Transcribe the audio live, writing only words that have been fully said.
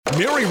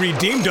Mary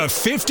redeemed a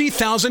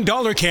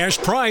 $50,000 cash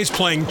prize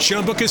playing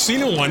Chumba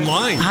Casino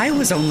online. I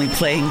was only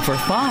playing for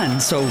fun,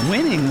 so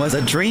winning was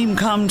a dream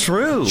come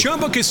true.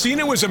 Chumba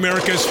Casino is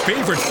America's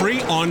favorite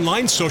free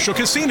online social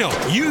casino.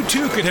 You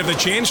too could have the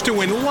chance to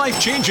win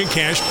life-changing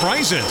cash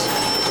prizes.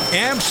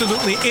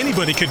 Absolutely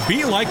anybody could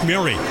be like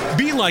Mary.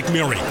 Be like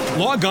Mary.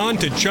 Log on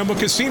to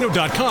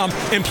ChumbaCasino.com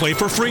and play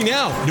for free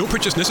now. No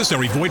purchase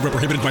necessary. Void where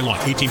prohibited by law.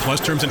 18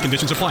 plus terms and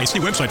conditions apply. See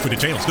website for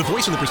details. The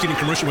voice in the preceding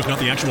commercial was not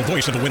the actual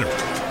voice of the winner.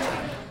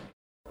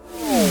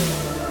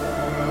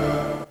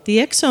 The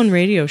X Zone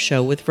Radio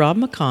Show with Rob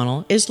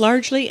McConnell is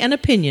largely an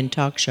opinion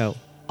talk show.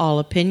 All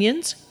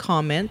opinions,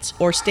 comments,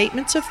 or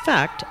statements of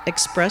fact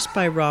expressed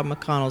by Rob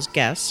McConnell's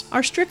guests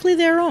are strictly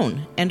their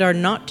own and are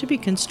not to be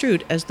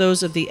construed as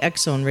those of the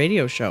X Zone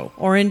Radio Show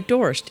or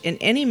endorsed in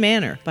any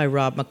manner by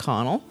Rob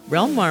McConnell,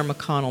 Relmar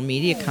McConnell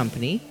Media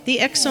Company, the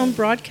X Zone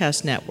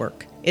Broadcast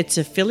Network, its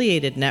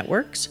affiliated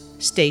networks,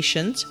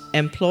 stations,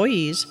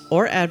 employees,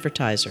 or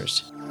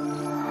advertisers.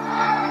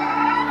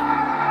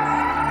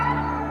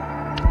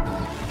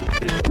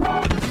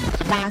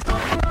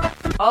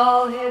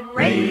 All Hit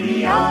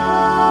Radio.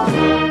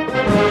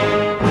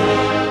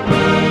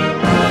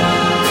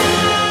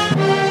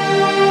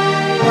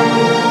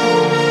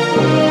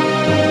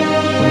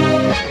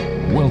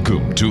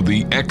 Welcome to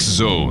the X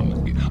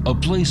Zone, a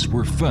place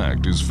where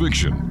fact is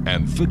fiction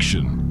and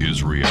fiction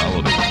is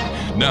reality.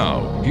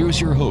 Now,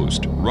 here's your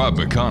host, Rob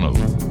McConnell.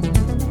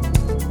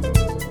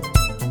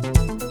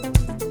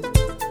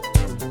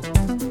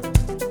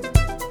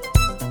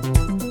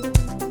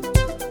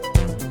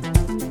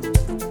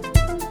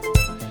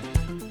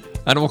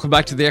 And welcome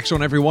back to the X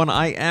Zone, everyone.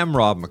 I am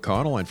Rob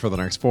McConnell, and for the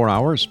next 4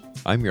 hours,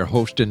 I'm your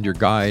host and your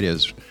guide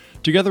as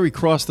together we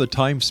cross the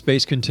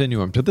time-space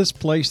continuum to this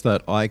place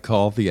that I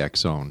call the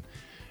X Zone.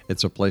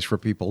 It's a place where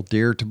people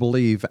dare to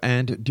believe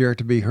and dare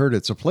to be heard.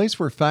 It's a place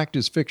where fact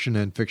is fiction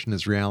and fiction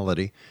is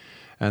reality.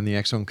 And the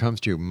X Zone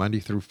comes to you Monday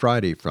through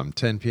Friday from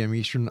 10 p.m.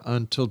 Eastern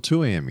until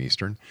 2 a.m.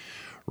 Eastern,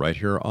 right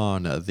here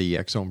on the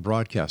X Zone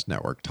Broadcast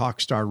Network,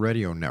 Talkstar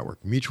Radio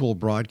Network, Mutual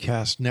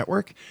Broadcast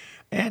Network,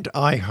 and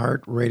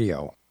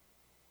iHeartRadio.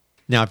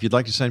 Now, if you'd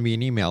like to send me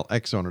an email,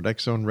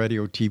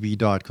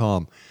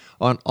 xzone@xzoneradiotv.com.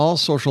 On all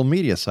social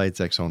media sites,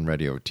 X Zone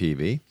Radio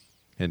TV.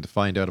 And to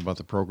find out about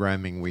the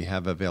programming we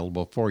have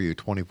available for you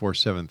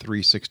 24/7,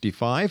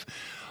 365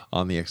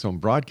 on the X Zone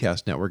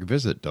Broadcast Network,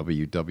 visit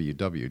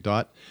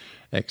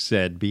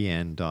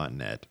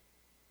www.xzbn.net.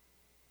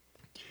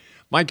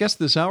 My guest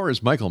this hour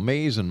is Michael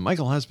Mays, and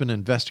Michael has been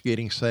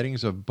investigating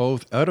sightings of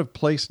both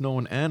out-of-place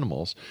known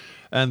animals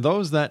and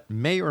those that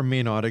may or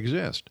may not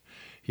exist.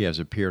 He has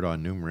appeared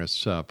on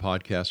numerous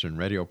podcast and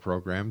radio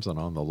programs and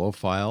on the Low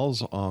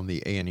Files on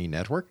the A&E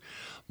Network.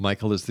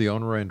 Michael is the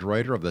owner and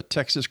writer of the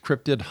Texas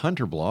Cryptid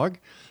Hunter blog,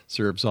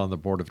 serves on the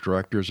board of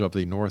directors of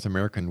the North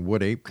American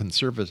Wood Ape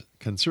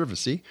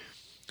Conservancy,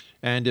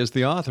 and is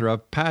the author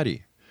of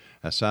Patty,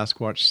 a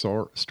Sasquatch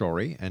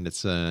story, and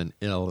it's an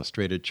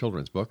illustrated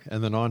children's book,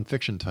 and the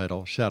nonfiction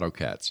title Shadow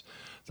Cats,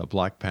 the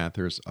Black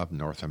Panthers of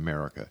North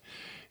America.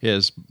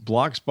 His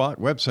blogspot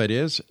website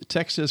is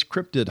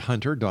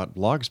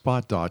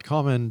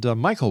texascryptidhunter.blogspot.com. And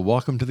Michael,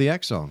 welcome to the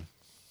X Zone.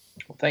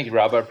 Well, thank you,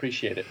 Rob. I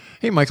appreciate it.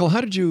 Hey, Michael,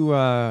 how did you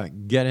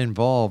get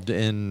involved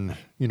in,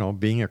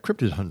 being a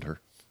cryptid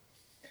hunter?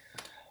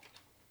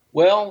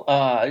 Well,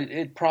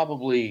 it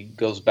probably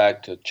goes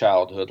back to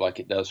childhood,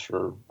 like it does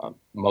for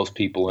most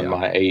people in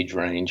my age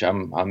range.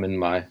 I'm in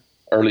my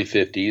early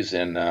 50s,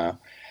 and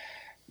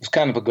it's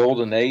kind of a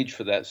golden age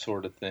for that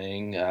sort of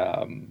thing.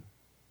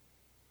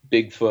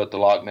 Bigfoot, the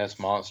Loch Ness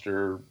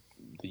Monster,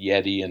 the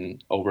Yeti,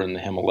 and over in the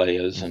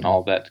Himalayas, and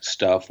all that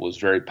stuff was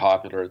very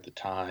popular at the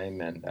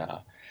time. And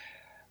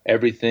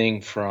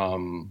everything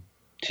from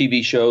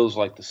TV shows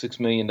like The $6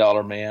 Million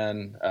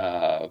Man,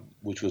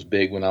 which was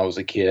big when I was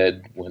a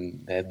kid,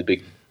 when they had the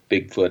big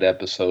Bigfoot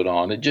episode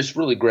on. It just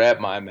really grabbed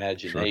my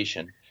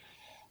imagination.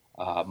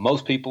 Sure.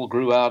 Most people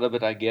grew out of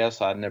it, I guess.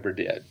 I never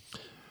did.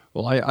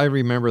 Well, I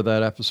remember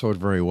that episode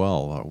very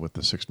well with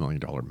the $6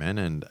 Million Man,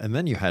 and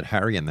then you had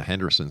Harry and the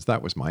Hendersons.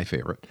 That was my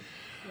favorite.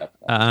 Yep,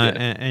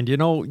 and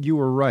you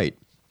were right.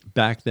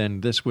 Back then,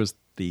 this was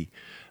the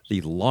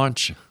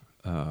launch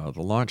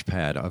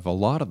pad of a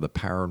lot of the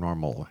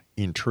paranormal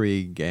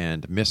intrigue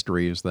and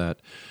mysteries that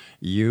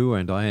you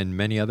and I and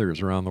many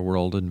others around the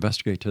world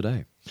investigate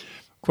today.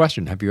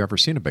 Question: have you ever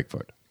seen a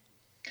Bigfoot?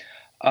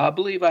 I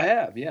believe I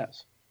have.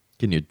 Yes.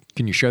 Can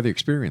you share the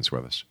experience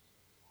with us?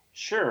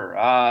 Sure.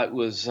 It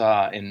was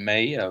in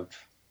May of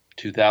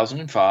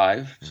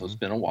 2005, so it's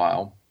been a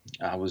while.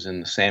 I was in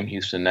the Sam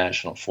Houston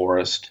National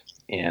Forest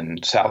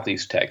in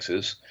southeast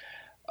Texas.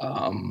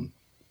 And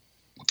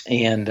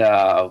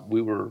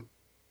we were,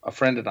 a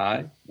friend and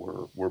I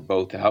were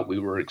both out. We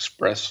were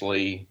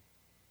expressly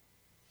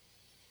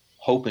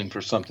hoping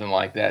for something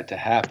like that to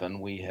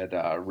happen. We had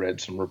read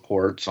some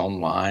reports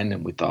online,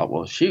 and we thought,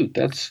 well, shoot,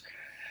 that's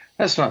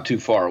not too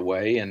far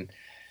away. And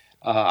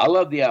I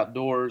love the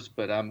outdoors,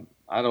 but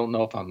I don't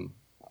know if I'm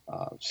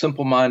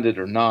simple-minded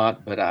or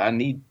not, but I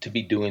need to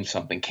be doing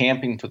something.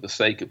 Camping for the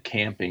sake of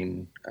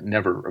camping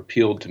never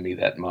appealed to me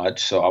that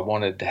much, so I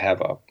wanted to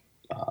have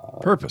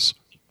Purpose.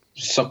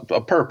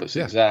 a purpose,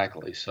 Yeah.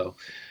 exactly. So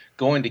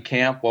going to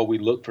camp while we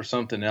looked for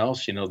something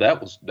else,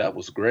 that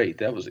was great.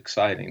 That was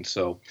exciting.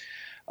 So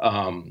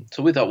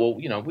so we thought, well,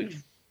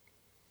 we've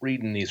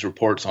reading these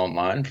reports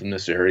online from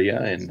this area,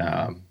 and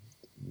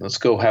let's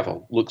go have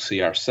a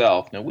look-see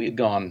ourselves. Now, we had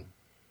gone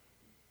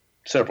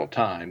several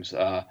times,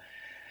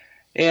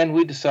 and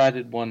we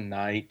decided one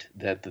night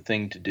that the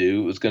thing to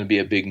do was going to be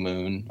a big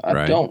moon. I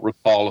Right. don't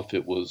recall if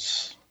it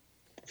was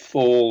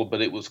full,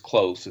 but it was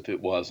close if it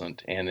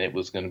wasn't, and it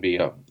was going to be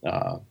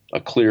a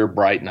clear,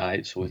 bright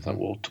night. So we thought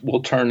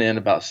we'll turn in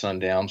about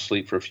sundown,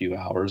 sleep for a few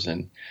hours,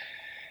 and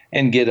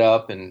get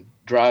up and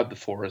drive the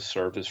Forest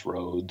Service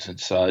roads and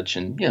such,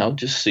 and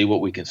just see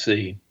what we can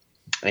see.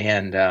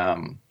 And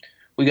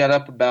we got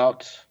up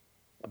about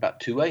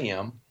 2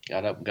 a.m.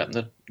 Got up, got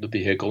in the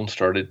vehicle, and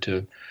started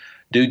to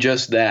do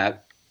just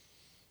that.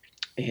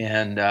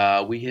 And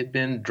we had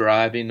been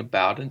driving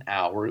about an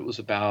hour. It was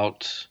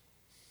about,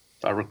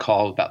 if I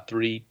recall, about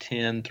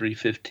 3:10,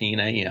 3:15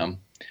 a.m.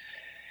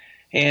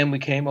 And we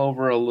came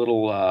over a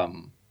little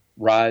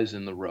rise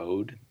in the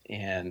road,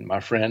 and my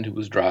friend who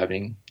was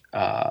driving,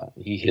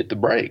 he hit the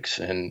brakes,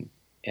 and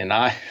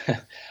I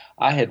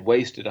I had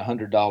wasted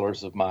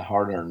 $100 of my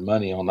hard-earned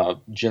money on a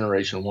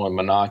Generation 1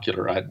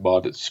 monocular I had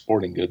bought at the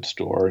sporting goods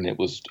store, and I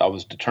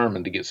was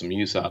determined to get some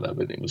use out of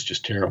it. It was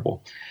just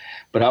terrible.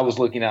 But I was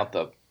looking out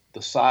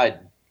the side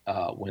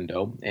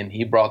window, and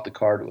he brought the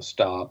car to a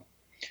stop,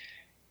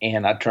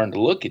 and I turned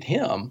to look at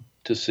him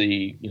to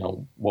see,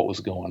 what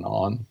was going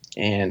on,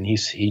 and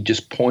he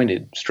just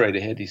pointed straight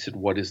ahead. He said,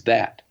 "What is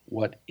that?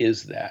 What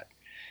is that?"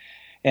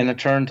 And I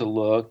turned to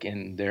look,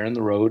 and there in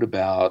the road,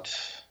 about,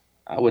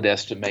 I would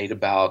estimate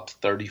about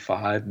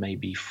 35,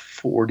 maybe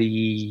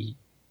 40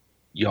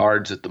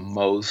 yards at the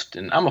most.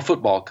 And I'm a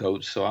football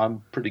coach, so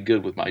I'm pretty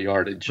good with my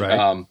yardage.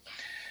 Right.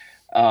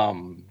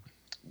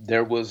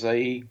 There was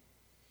a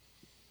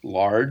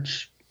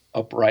large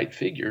upright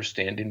figure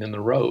standing in the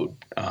road.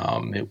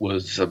 It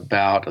was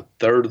about a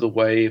third of the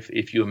way.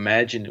 If you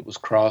imagine it was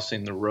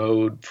crossing the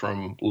road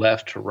from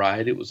left to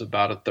right, it was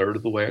about a third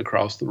of the way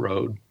across the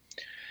road.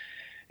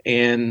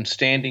 And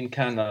standing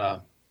kind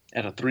of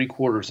at a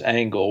 3/4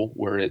 angle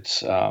where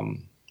it's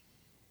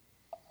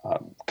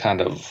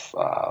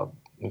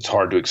it's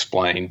hard to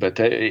explain, but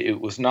it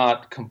was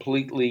not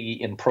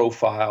completely in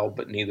profile,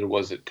 but neither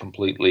was it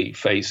completely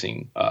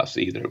facing us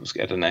either. It was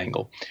at an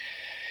angle.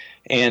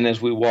 And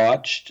as we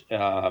watched,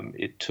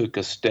 it took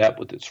a step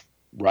with its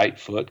right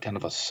foot, kind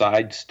of a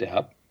side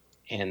step,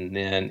 and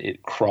then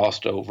it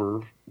crossed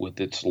over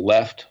with its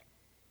left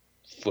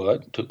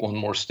foot, took one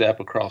more step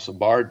across a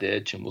bar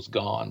ditch, and was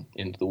gone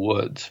into the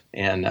woods.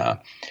 And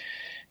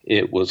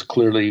it was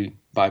clearly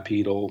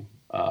bipedal,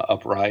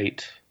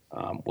 upright,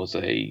 was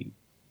a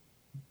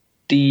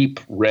deep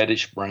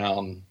reddish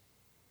brown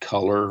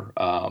color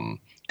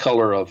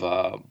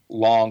of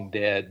long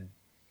dead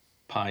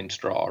pine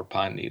straw or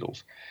pine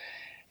needles.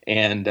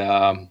 And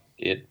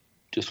it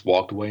just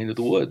walked away into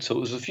the woods. So it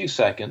was a few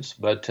seconds,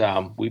 but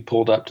we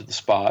pulled up to the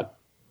spot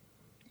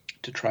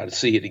to try to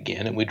see it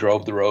again, and we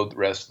drove the road the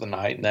rest of the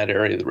night in that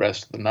area the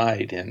rest of the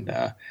night, and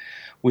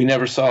we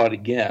never saw it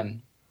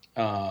again.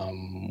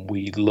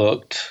 We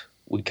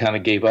kind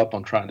of gave up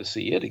on trying to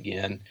see it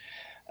again,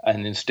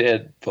 and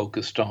instead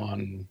focused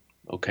on,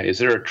 okay, is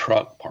there a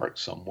truck parked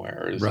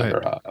somewhere?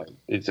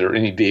 Is there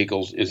any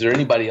vehicles? Is there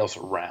anybody else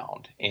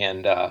around?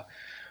 And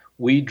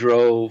we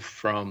drove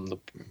from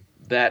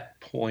that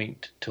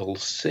point till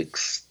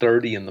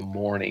 6:30 in the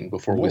morning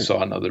before we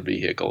saw another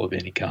vehicle of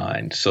any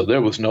kind. So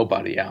there was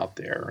nobody out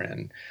there,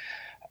 and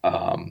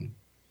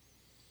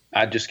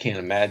I just can't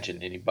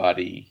imagine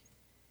anybody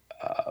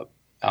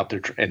out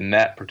there in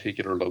that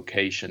particular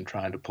location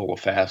trying to pull a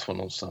fast one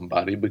on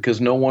somebody, because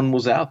no one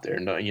was out there.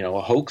 No,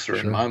 a hoaxer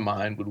in my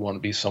mind would want to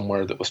be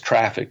somewhere that was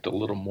trafficked a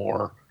little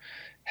more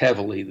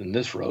heavily than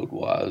this road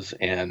was,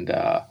 and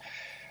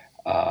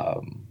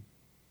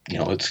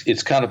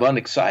it's kind of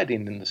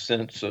unexciting in the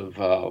sense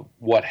of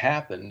what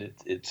happened.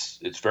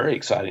 It's very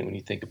exciting when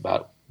you think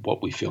about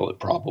what we feel it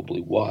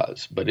probably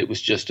was, but it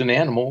was just an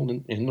animal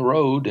in the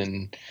road,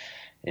 and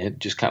it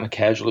just kind of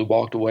casually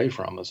walked away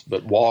from us.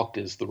 But walked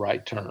is the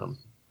right term.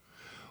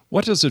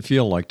 What does it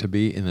feel like to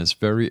be in this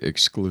very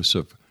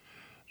exclusive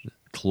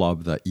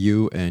club that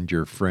you and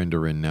your friend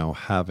are in now,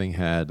 having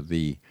had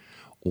the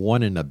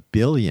 1 in a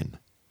billion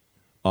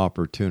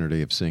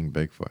opportunity of seeing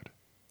Bigfoot?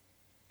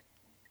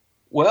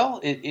 Well,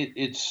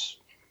 it's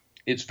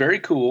very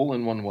cool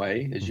in one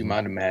way, as you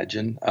might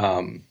imagine.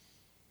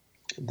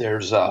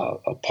 There's a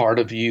part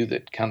of you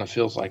that kind of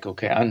feels like,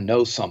 okay, I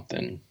know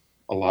something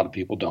a lot of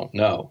people don't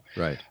know.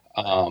 Right.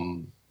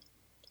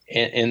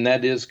 And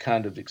that is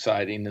kind of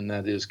exciting, and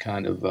that is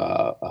kind of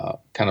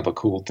a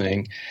cool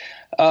thing.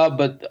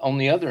 But on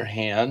the other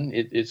hand,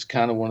 it's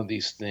kind of one of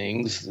these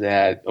things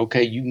that,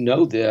 okay,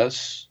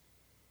 this,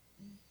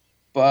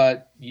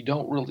 but you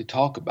don't really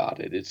talk about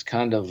it. It's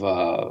kind of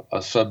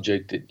a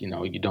subject that,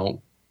 you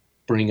don't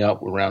bring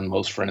up around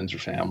most friends or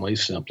family,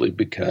 simply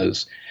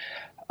because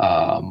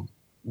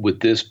with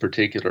this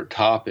particular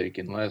topic,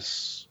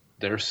 unless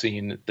they've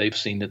seen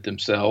it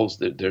themselves,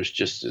 that there's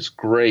just this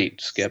great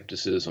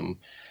skepticism,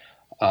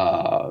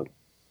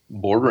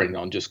 bordering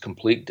on just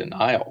complete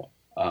denial,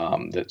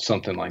 that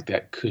something like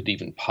that could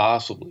even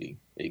possibly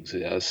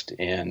exist.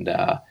 And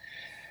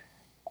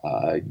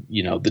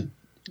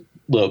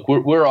look,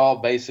 we're all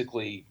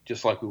basically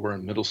just like we were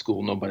in middle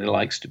school. Nobody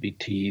likes to be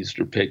teased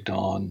or picked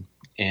on,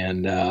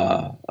 and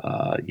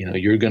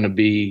you're going to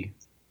be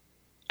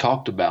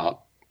talked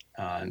about,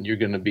 and you're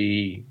going to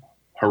be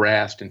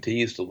harassed and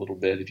teased a little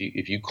bit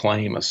if you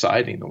claim a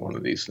sighting of one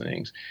of these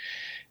things.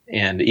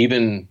 And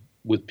even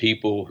with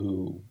people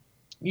who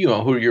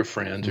are your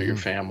friends or your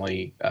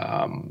family,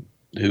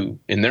 who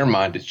in their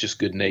mind it's just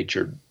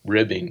good-natured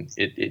ribbing,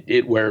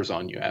 it wears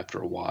on you after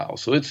a while.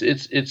 So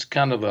it's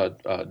kind of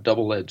a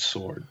double-edged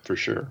sword for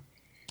sure.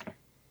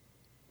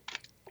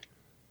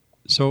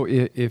 So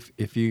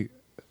if you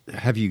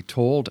have you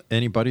told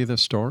anybody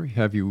this story?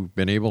 Have you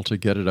been able to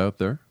get it out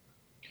there?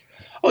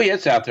 Oh yeah,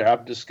 it's out there.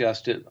 I've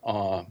discussed it.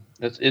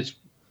 That's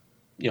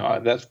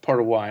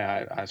part of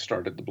why I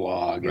started the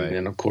blog, right. And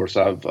then of course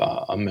I'm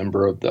a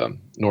member of the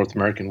North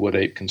American Wood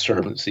Ape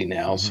Conservancy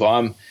now.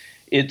 Mm-hmm. So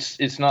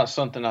it's not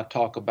something I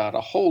talk about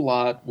a whole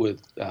lot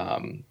with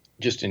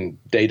just in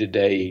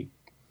day-to-day,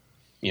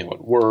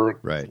 at work,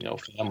 right.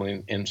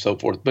 Family and so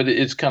forth. But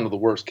it's kind of the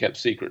worst kept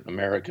secret in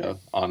America,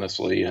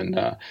 honestly.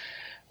 And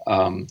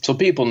so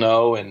people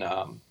know, and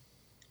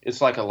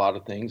it's like a lot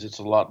of things. It's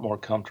a lot more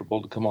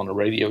comfortable to come on a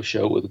radio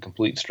show with a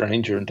complete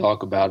stranger and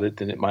talk about it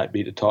than it might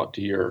be to talk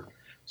to your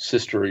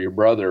sister or your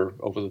brother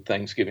over the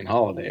Thanksgiving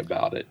holiday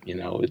about it.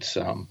 It's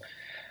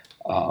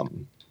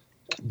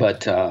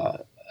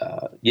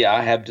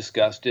I have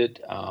discussed it,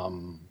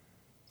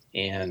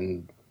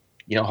 and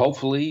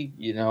hopefully,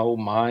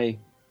 my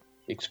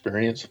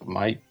experience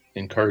might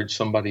encourage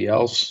somebody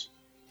else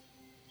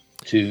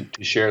to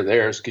share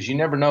theirs, because you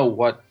never know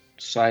what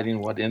sighting,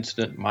 what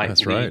incident might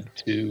That's lead right.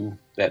 to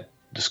that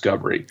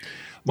discovery.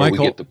 Where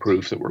Michael, we get the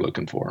proof that we're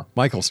looking for.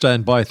 Michael,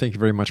 stand by. Thank you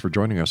very much for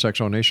joining us.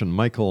 Exonation.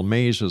 Michael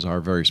Mays is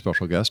our very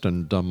special guest,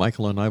 and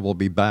Michael and I will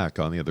be back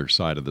on the other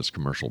side of this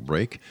commercial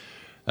break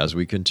as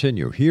we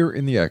continue here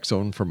in the X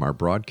Zone from our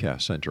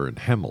broadcast center in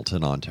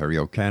Hamilton,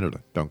 Ontario,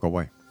 Canada. Don't go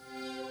away.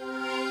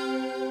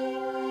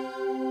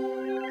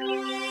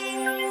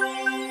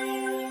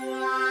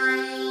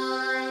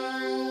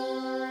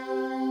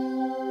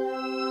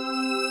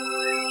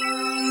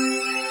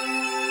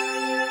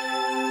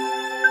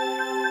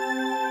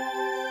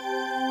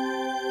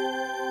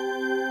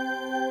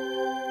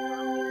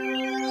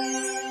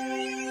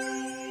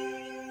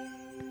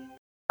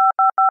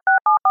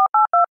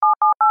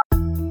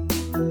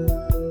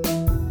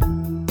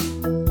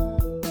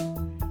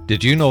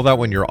 Did you know that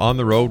when you're on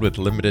the road with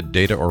limited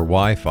data or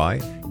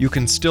Wi-Fi, you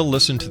can still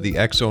listen to the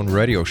X Zone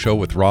Radio Show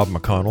with Rob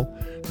McConnell,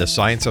 The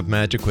Science of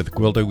Magic with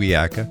Gwilda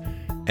Wiyaka,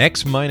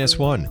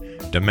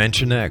 X-1,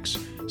 Dimension X,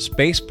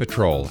 Space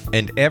Patrol,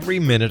 and every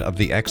minute of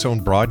the X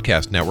Zone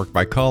Broadcast Network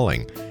by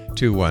calling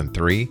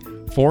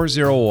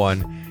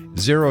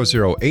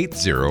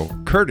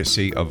 213-401-0080,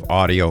 courtesy of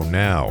Audio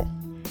Now.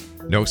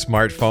 No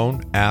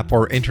smartphone, app,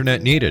 or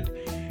internet needed.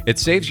 It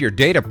saves your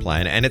data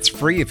plan, and it's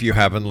free if you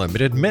have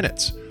unlimited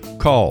minutes.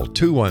 Call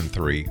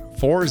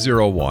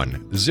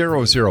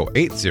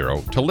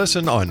 213-401-0080 to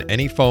listen on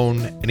any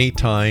phone,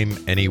 anytime,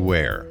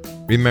 anywhere.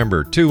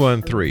 Remember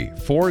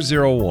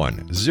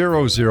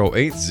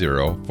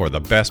 213-401-0080 for the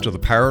best of the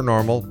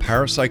paranormal,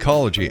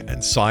 parapsychology, and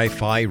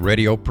sci-fi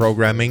radio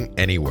programming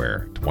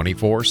anywhere,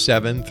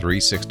 24/7,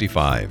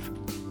 365.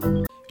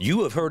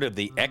 You have heard of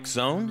the X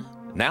Zone?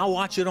 Now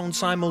watch it on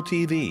Simul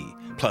TV,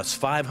 plus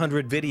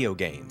 500 video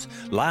games,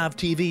 live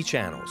TV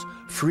channels,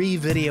 free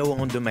video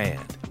on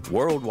demand,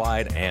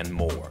 worldwide, and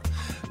more.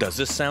 Does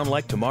this sound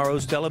like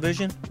tomorrow's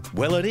television?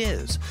 Well, it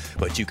is,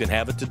 but you can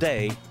have it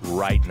today,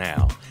 right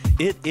now.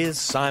 It is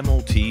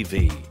Simul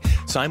TV.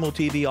 Simul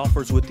TV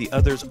offers what the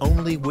others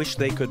only wish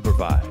they could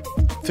provide.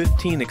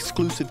 15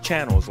 exclusive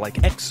channels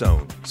like X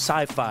Zone,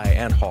 sci-fi,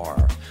 and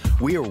horror.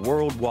 We are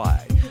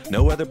worldwide.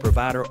 No other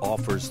provider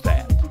offers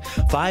that.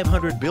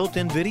 500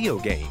 built-in video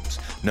games.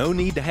 No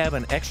need to have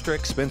an extra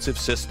expensive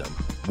system.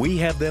 We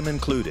have them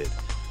included.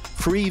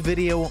 Free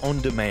video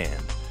on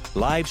demand.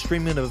 Live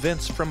streaming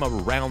events from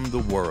around the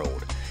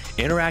world.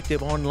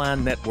 Interactive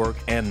online network,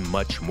 and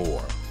much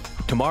more.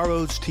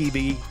 Tomorrow's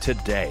TV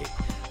today.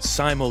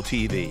 Simul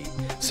TV.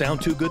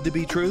 Sound too good to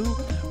be true?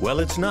 Well,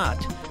 it's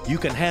not. You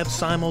can have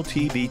Simul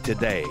TV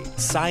today.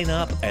 Sign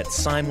up at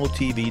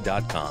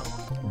simultv.com.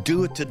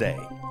 Do it today.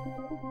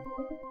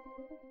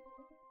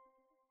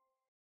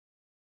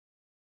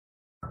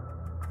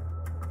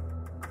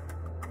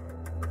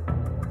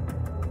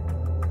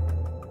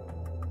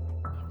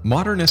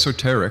 Modern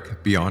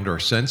Esoteric, Beyond Our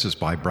Senses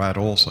by Brad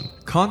Olson,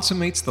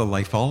 consummates the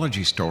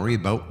lifeology story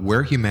about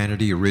where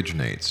humanity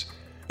originates.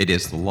 It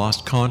is the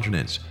lost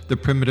continents, the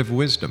primitive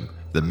wisdom,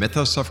 the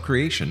mythos of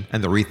creation,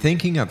 and the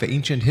rethinking of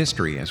ancient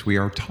history as we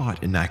are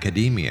taught in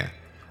academia.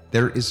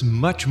 there is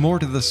much more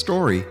to the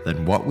story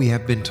than what we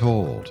have been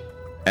told.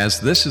 As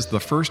this is the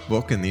first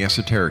book in the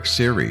esoteric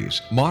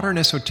series, modern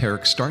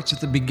esoteric starts at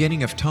the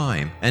beginning of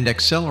time and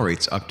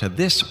accelerates up to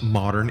this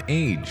modern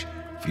age.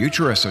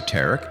 Future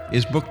Esoteric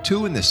is book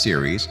 2 in the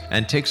series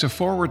and takes a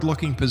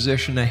forward-looking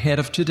position ahead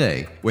of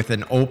today with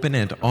an open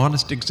and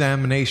honest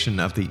examination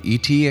of the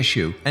ET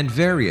issue and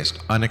various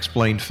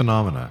unexplained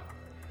phenomena.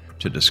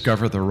 To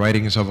discover the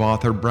writings of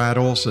author Brad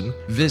Olson,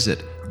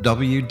 visit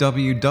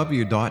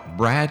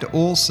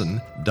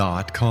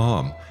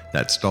www.bradolson.com.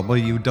 That's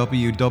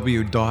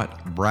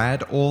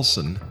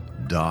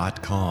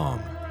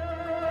www.bradolson.com.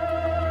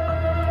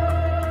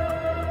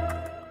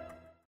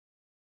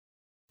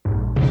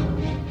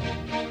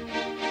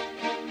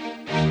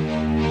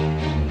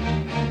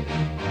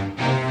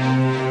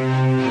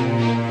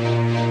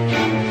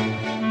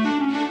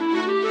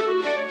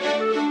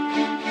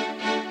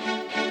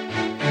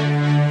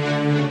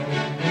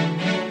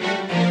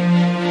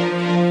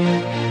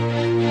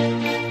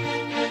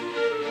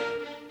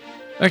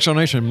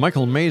 Exonation,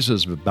 Michael Mays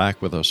is back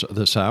with us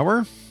this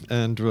hour,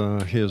 and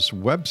his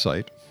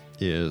website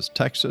is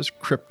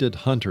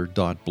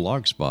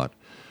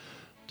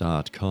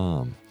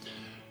texascryptidhunter.blogspot.com.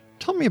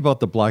 Tell me about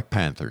the Black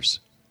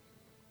Panthers.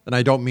 And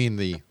I don't mean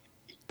the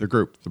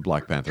group, the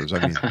Black Panthers.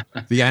 I mean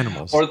the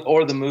animals.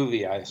 Or the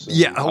movie, I assume.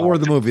 Yeah, or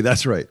the movie.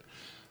 That's right.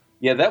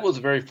 Yeah, that was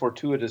a very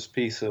fortuitous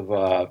piece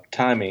of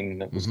timing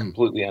that was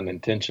completely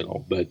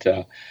unintentional. But,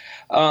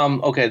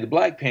 okay, the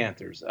Black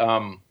Panthers.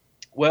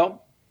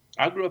 Well,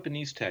 I grew up in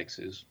East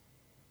Texas,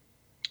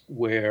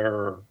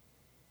 where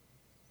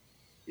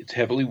it's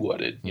heavily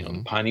wooded,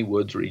 the Piney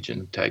Woods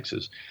region of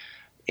Texas.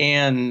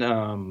 And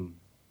from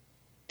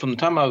the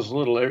time I was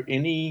little,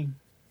 any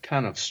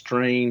kind of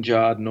strange,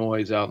 odd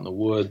noise out in the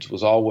woods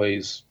was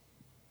always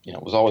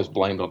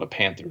blamed on a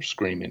panther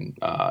screaming.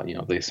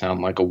 They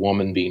sound like a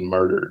woman being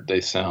murdered.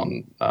 They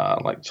sound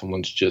like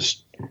someone's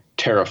just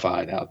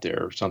terrified out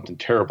there, or something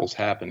terrible's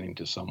happening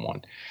to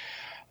someone.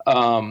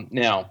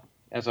 Now,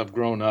 as I've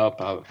grown up,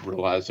 I've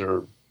realized there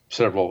are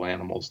several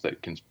animals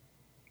that can,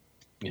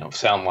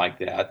 sound like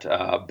that.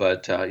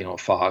 But a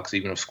fox,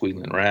 even a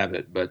squealing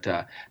rabbit. But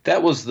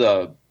that was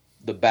the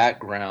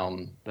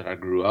background that I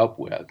grew up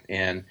with.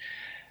 And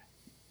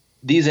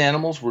these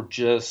animals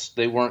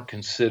they weren't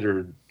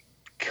considered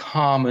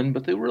common,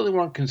 but they really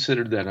weren't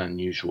considered that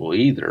unusual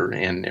either.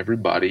 And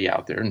everybody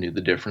out there knew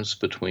the difference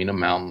between a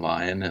mountain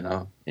lion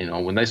and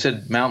when they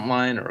said mountain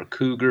lion or a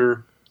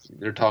cougar,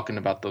 they're talking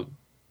about the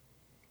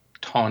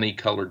tawny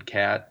colored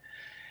cat.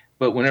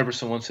 But whenever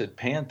someone said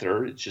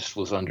panther, it just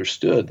was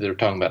understood they were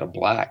talking about a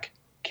black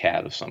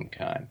cat of some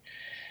kind.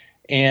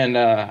 And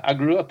I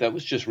grew up, that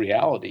was just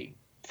reality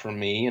for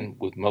me and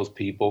with most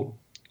people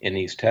in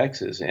East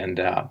Texas. And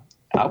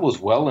I was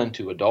well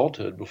into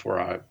adulthood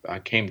before I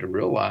came to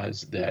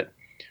realize that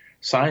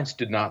science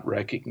did not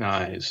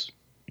recognize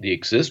the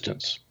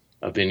existence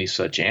of any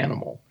such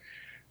animal.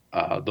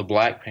 The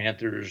Black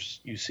Panthers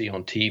you see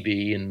on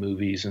TV and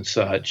movies and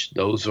such,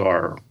 those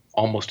are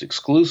almost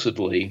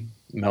exclusively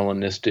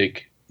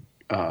melanistic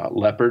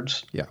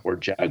leopards or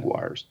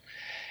jaguars.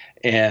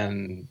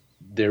 And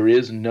there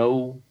is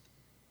no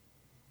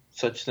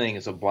such thing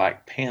as a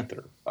Black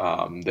Panther.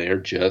 They're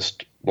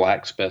just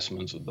black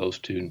specimens of those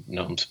two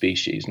known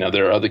species. Now,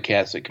 there are other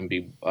cats that can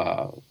be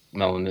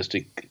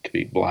melanistic, can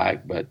be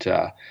black, but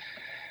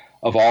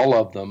of all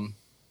of them,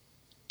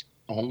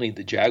 only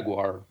the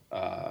jaguar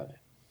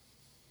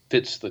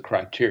fits the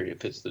criteria,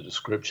 fits the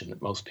description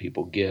that most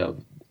people give,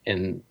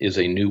 and is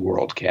a New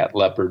World cat.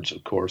 Leopards,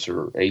 of course,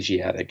 are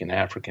Asiatic and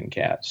African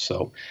cats.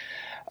 So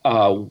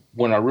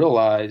when I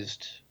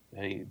realized,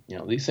 hey,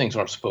 these things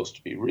aren't supposed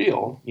to be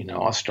real,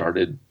 I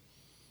started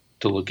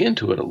to look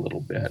into it a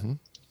little bit.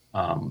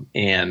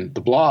 And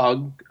the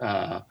blog,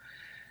 I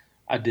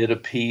did a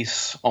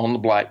piece on the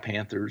Black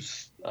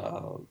Panthers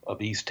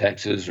of East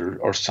Texas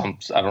or some,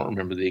 I don't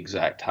remember the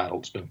exact title.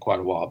 It's been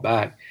quite a while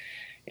back.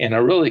 And I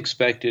really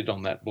expected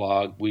on that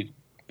blog we'd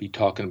be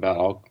talking about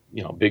all,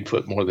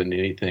 Bigfoot more than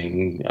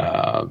anything,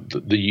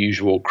 the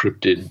usual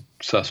cryptid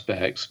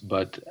suspects.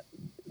 But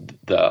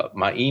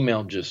my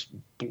email just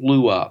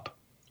blew up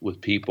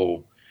with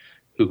people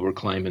who were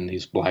claiming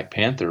these Black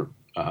Panther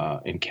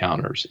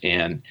encounters.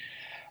 And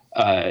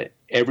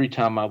every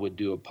time I would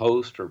do a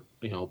post or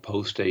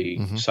post a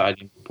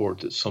sighting report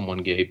that someone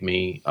gave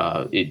me,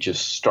 it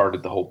just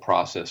started the whole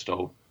process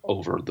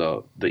over.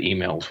 The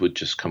emails would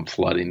just come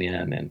flooding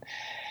in, and it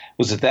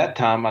was at that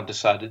time I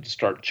decided to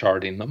start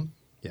charting them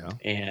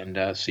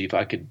and see if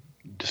I could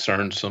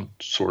discern some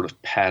sort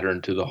of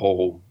pattern to the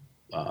whole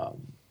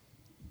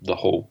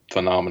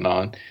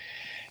phenomenon.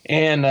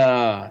 And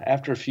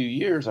after a few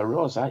years, I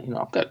realized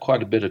I've got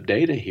quite a bit of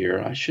data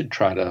here. I should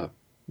try to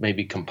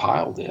maybe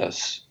compile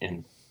this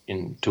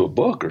into a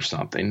book or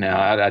something.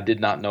 Now, I did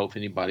not know if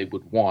anybody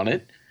would want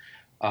it,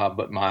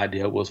 but my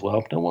idea was, well,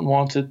 if no one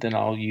wants it, then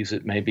I'll use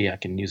it. Maybe I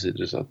can use it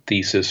as a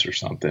thesis or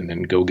something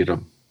and go get a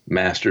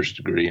master's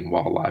degree in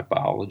wildlife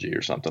biology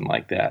or something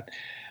like that.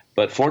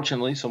 But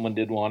fortunately, someone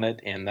did want it,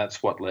 and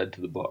that's what led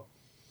to the book.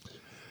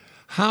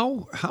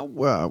 How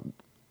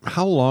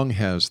How long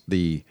has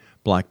the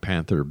black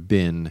panther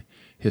been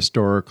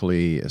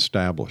historically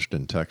established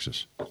in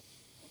Texas?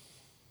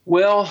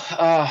 Well,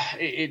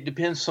 it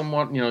depends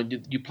somewhat.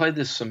 You play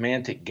this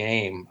semantic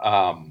game.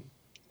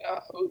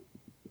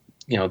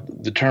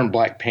 The term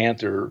Black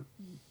Panther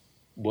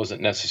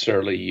wasn't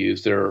necessarily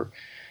used. There are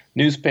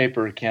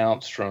newspaper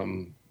accounts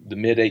from the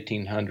mid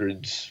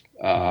 1800s,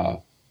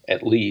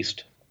 at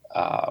least,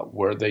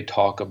 where they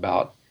talk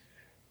about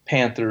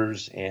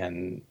panthers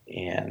and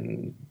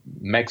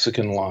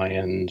Mexican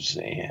lions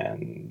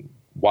and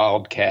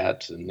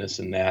wildcats and this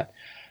and that.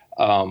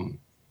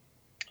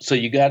 So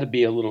you got to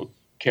be a little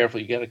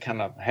careful. You got to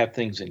kind of have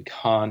things in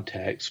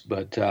context.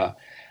 But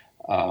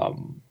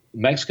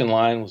Mexican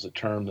lion was a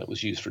term that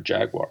was used for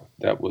jaguar.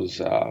 That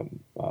was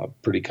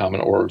pretty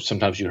common. Or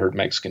sometimes you heard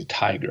Mexican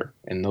tiger,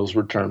 and those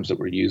were terms that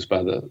were used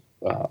by the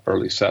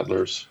early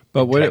settlers.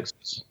 But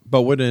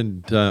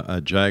wouldn't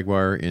a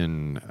jaguar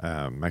in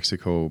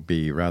Mexico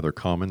be rather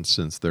common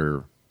since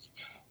they're...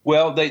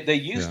 Well, they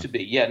used to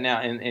be, yeah. Now,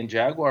 and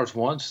jaguars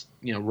once,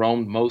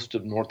 roamed most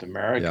of North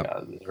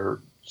America. Yep. There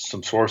are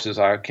some sources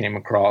I came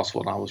across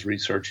when I was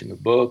researching the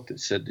book that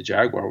said the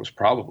jaguar was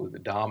probably the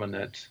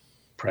dominant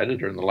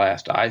predator in the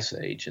last ice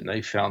age, and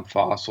they found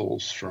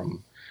fossils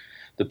from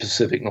the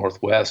Pacific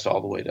Northwest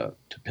all the way to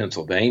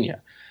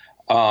Pennsylvania.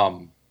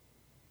 The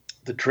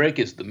trick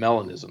is the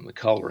melanism, the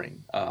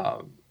coloring,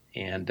 but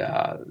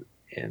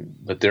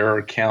there are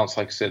accounts,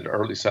 like I said,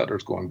 early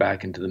settlers going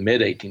back into the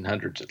mid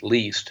 1800s at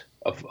least,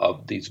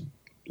 of these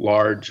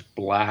large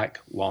black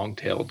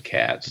long-tailed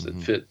cats that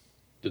fit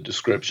the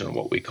description of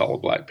what we call a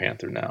black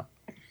panther now.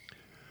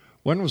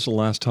 When was the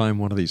last time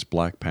one of these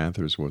black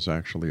panthers was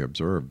actually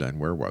observed, and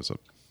where was it?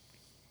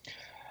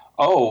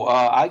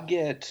 I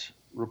get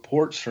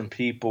reports from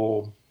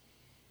people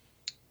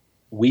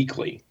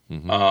weekly.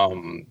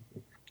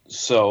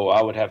 So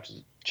I would have to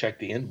check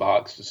the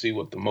inbox to see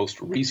what the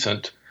most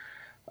recent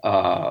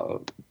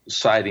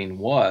sighting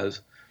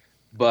was.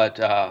 But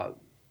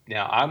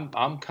now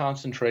I'm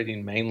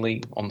concentrating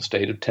mainly on the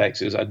state of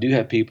Texas. I do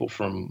have people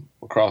from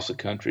across the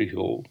country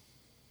who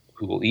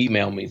will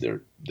email me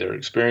their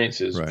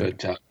experiences.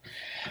 Right. But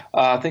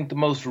I think the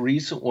most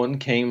recent one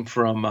came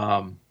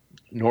from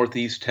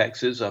northeast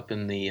Texas, up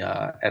in the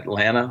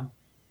Atlanta,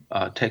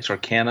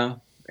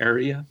 Texarkana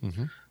area,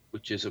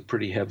 which is a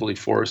pretty heavily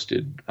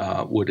forested,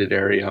 wooded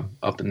area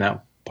up in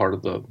that part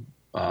of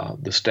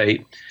the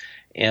state,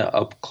 and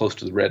up close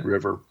to the Red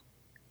River.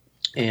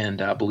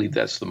 And I believe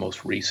that's the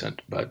most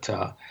recent. But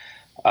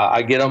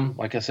I get them,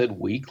 like I said,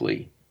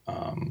 weekly.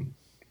 And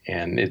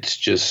it's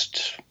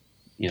just,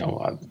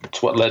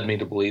 it's what led me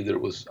to believe there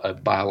was a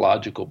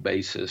biological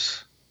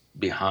basis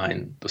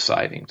behind the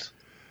sightings.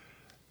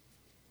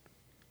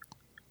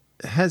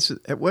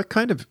 What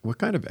kind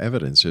of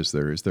evidence is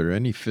there? Is there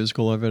any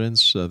physical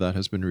evidence that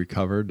has been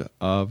recovered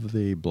of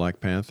the black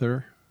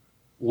panther?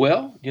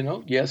 Well,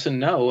 yes and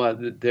no.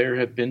 There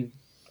have been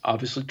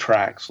obviously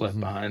tracks left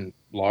behind,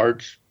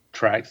 large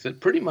tracks that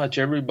pretty much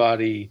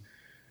everybody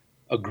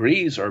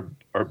agrees are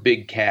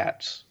big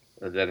cats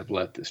that have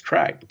left this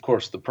track. Of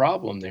course, the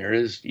problem there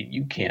is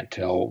you can't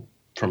tell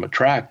from a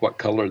track what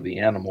color the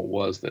animal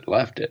was that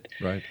left it.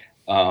 Right.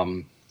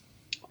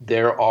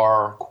 There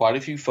are quite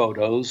a few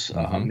photos,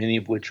 many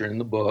of which are in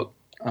the book,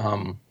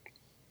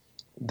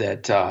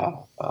 that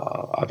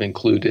I've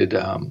included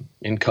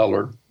in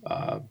color.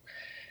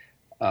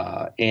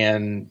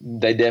 And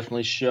they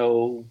definitely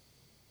show,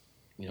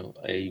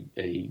 a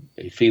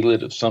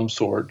felid of some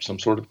sort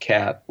of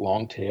cat,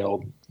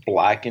 long-tailed,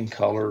 black in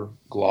color,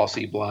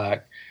 glossy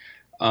black.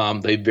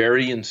 They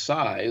vary in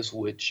size,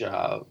 which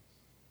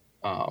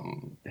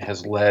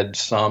has led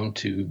some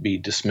to be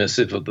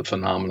dismissive of the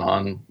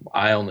phenomenon.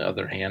 I, on the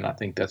other hand, I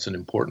think that's an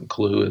important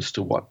clue as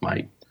to what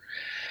might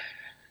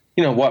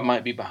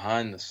be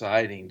behind the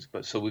sightings.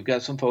 But so we've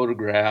got some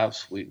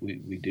photographs.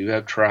 We do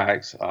have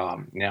tracks.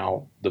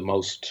 Now, the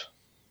most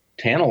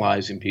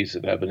tantalizing piece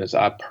of evidence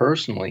I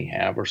personally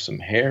have are some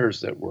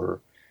hairs that were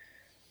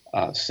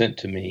sent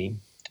to me.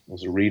 It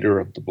was a reader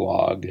of the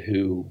blog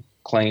who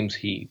claims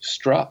he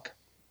struck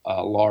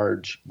a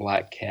large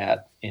black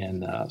cat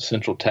in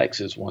central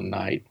Texas one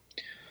night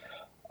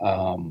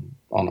on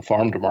a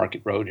farm to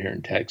market road here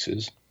in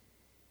Texas,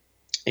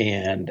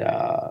 and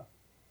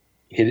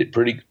hit it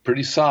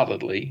pretty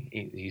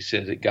solidly. He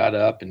says it got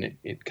up and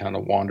it kind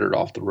of wandered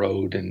off the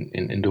road and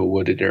into a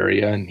wooded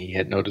area, and he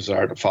had no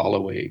desire to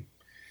follow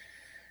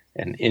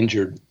an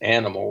injured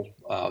animal,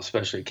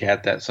 especially a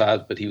cat that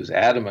size. But he was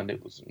adamant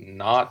it was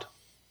not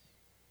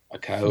a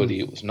coyote.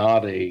 It was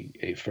not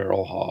a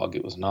feral hog.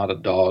 It was not a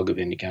dog of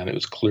any kind. It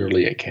was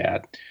clearly a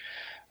cat.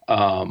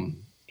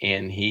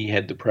 And he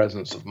had the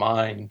presence of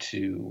mind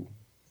to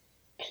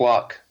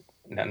pluck,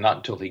 not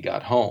until he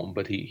got home,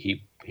 but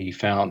he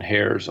found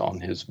hairs on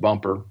his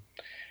bumper,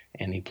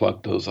 and he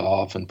plucked those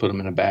off and put them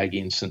in a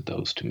baggie and sent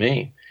those to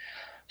me.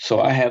 So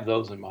I have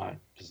those in my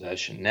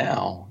possession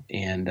now,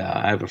 and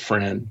I have a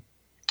friend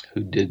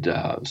who did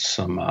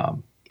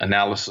some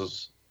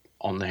analysis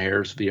on the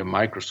hairs via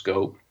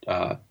microscope,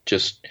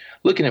 just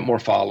looking at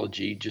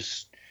morphology,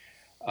 just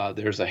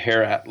there's a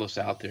hair atlas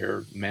out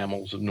there,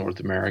 mammals of North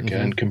America,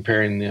 and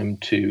comparing them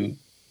to,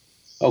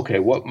 okay,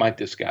 what might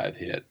this guy have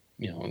hit?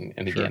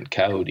 And again,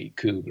 coyote,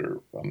 cougar,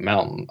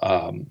 mountain,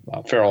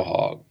 feral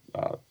hog,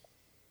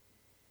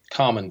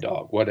 common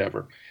dog,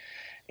 whatever.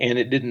 And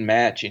it didn't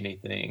match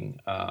anything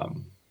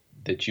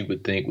that you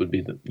would think would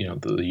be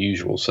the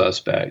usual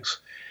suspects.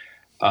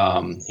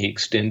 He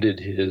extended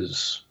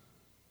his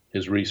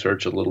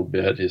research a little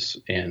bit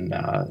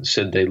and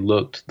said they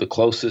looked the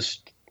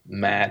closest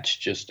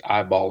match, just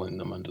eyeballing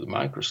them under the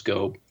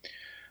microscope,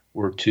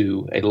 were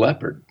to a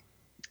leopard.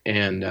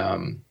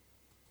 And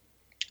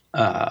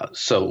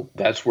so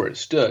that's where it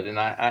stood. And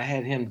I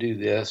had him do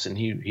this, and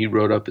he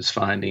wrote up his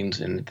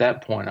findings. And at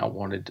that point, I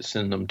wanted to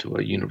send them to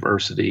a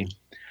university,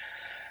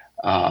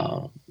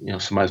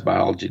 somebody's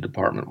biology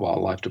department,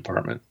 wildlife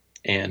department,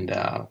 and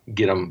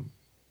get them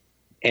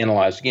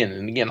analyzed again.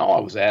 And again, all I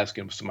was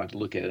asking was somebody to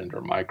look at it under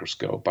a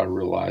microscope. I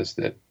realized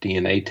that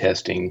DNA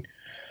testing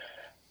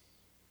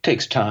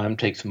takes time,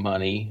 takes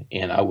money,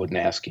 and I wouldn't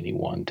ask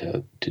anyone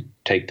to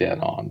take that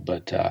on.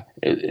 But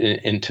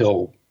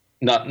until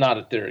not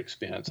at their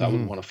expense, I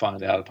would want to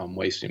find out if I'm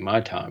wasting my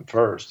time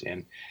first.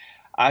 And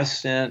I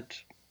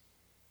sent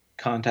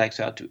contacts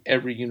out to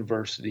every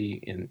university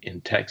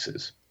in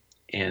Texas,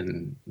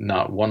 and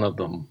not one of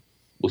them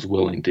was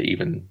willing to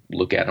even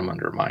look at them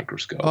under a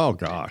microscope. Oh,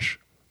 gosh.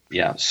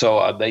 Yeah.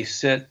 So they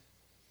sit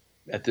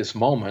at this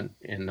moment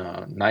in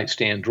a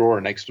nightstand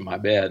drawer next to my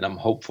bed. I'm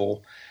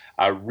hopeful.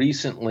 I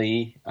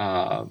recently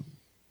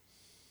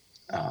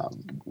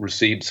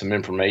received some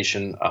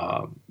information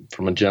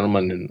from a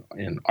gentleman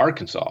in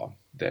Arkansas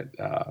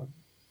that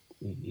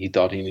he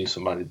thought he knew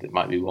somebody that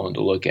might be willing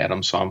to look at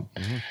them. So I'm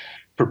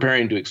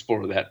preparing to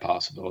explore that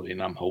possibility,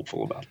 and I'm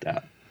hopeful about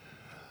that.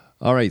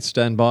 All right,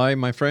 stand by,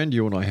 my friend.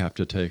 You and I have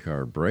to take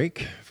our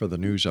break for the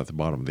news at the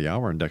bottom of the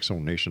hour. And X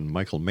Zone Nation,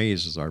 Michael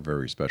Mays is our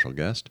very special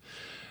guest.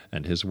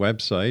 And his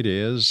website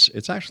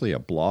it's actually a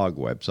blog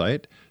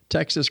website,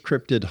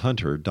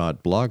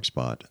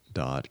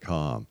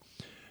 texascryptidhunter.blogspot.com.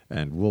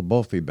 And we'll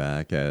both be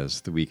back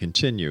as we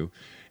continue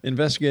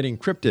investigating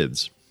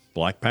cryptids,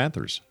 Black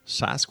Panthers,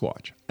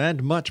 Sasquatch,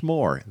 and much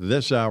more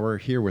this hour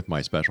here with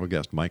my special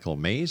guest, Michael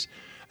Mays,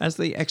 as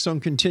the X Zone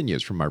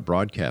continues from our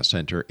broadcast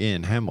center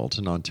in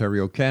Hamilton,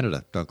 Ontario,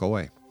 Canada. Don't go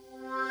away.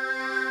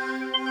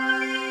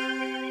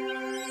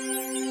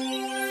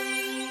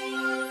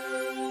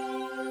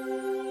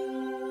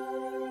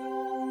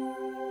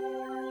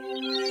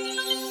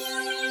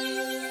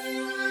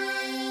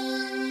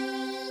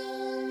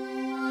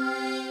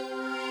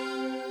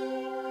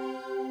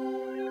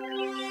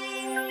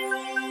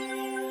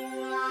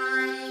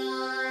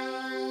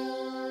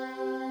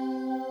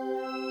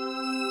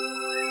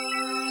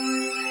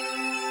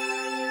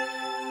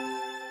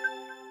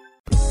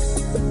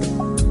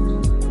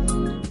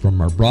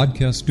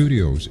 Broadcast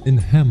studios in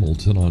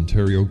Hamilton,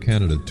 Ontario,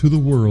 Canada, to the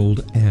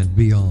world and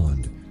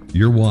beyond.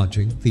 You're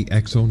watching the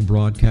X Zone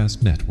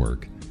Broadcast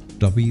Network,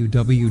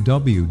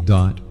 www.xzbn.net.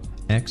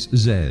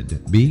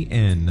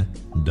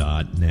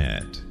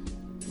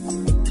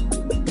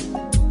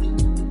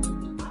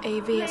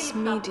 AVS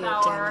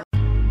Media Demo.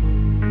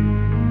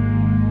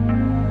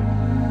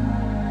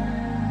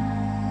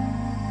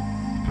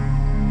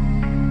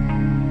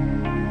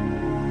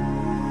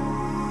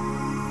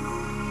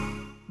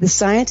 The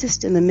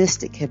scientist and the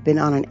mystic have been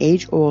on an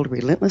age-old,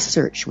 relentless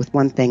search with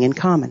one thing in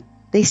common.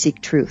 They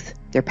seek truth.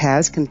 Their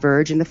paths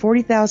converge in the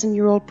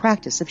 40,000-year-old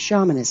practice of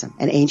shamanism,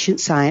 an ancient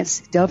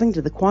science delving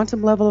to the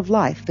quantum level of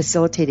life,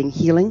 facilitating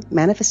healing,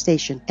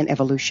 manifestation, and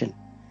evolution.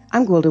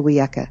 I'm Gwilda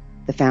Wiyaka,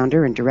 the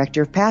founder and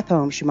director of Path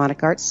Home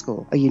Shamanic Arts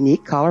School, a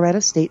unique Colorado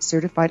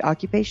State-certified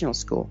occupational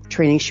school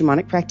training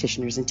shamanic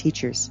practitioners and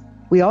teachers.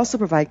 We also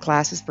provide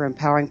classes for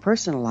empowering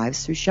personal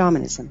lives through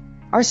shamanism.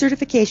 Our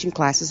certification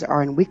classes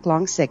are in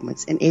week-long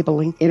segments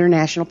enabling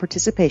international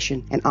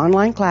participation, and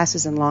online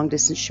classes and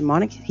long-distance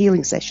shamanic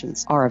healing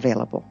sessions are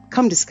available.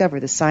 Come discover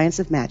the science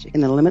of magic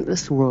in the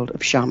limitless world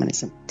of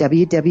shamanism.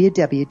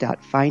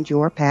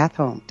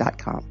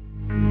 www.findyourpathhome.com.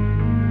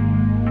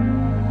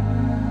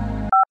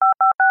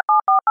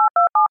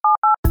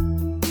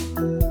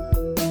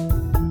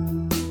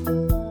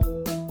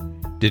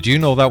 Did you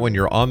know that when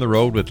you're on the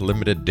road with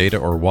limited data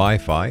or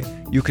Wi-Fi,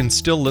 you can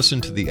still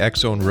listen to the X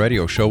Zone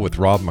Radio Show with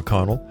Rob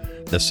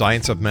McConnell, The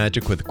Science of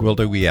Magic with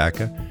Gwilda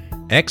Wiyaka,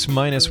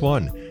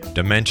 X-1,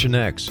 Dimension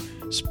X,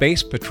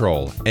 Space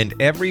Patrol, and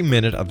every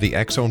minute of the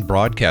X Zone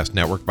Broadcast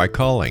Network by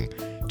calling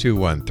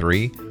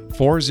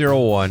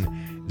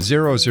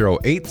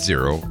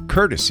 213-401-0080,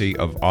 courtesy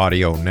of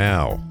Audio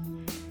Now.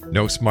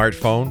 No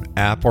smartphone,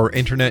 app, or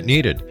internet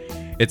needed.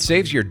 It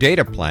saves your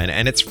data plan,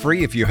 and it's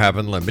free if you have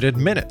unlimited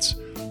minutes.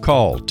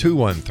 Call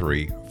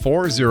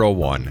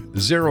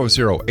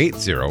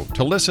 213-401-0080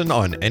 to listen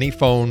on any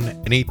phone,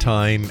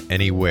 anytime,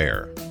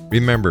 anywhere.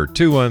 Remember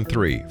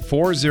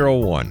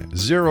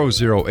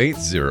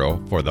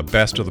 213-401-0080 for the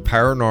best of the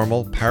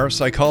paranormal,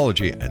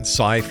 parapsychology, and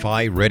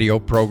sci-fi radio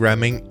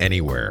programming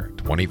anywhere,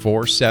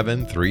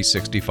 24/7,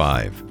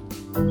 365.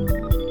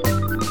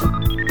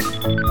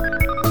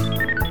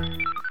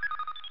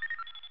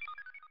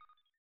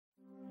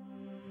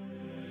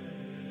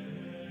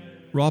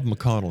 Rob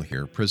McConnell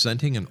here,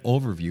 presenting an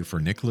overview for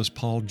Nicholas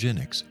Paul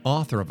Jennings,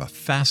 author of a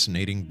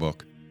fascinating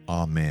book,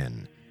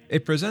 Amen.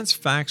 It presents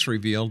facts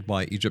revealed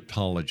by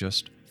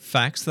Egyptologists,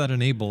 facts that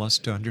enable us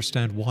to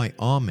understand why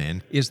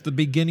Amen is the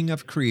beginning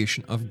of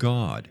creation of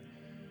God.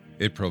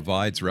 It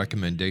provides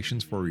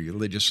recommendations for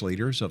religious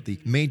leaders of the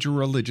major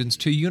religions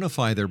to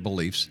unify their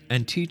beliefs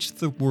and teach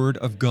the Word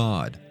of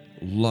God.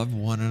 Love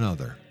one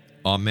another.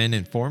 Amen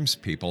informs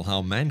people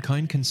how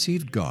mankind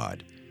conceived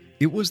God.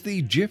 It was the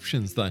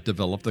Egyptians that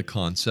developed the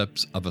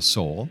concepts of a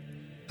soul,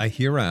 a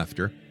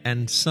hereafter,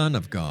 and Son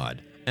of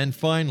God. And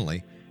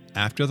finally,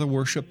 after the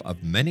worship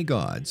of many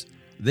gods,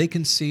 they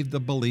conceived the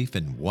belief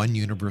in one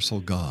universal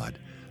God,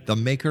 the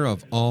maker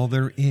of all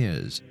there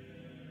is.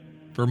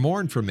 For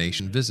more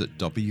information, visit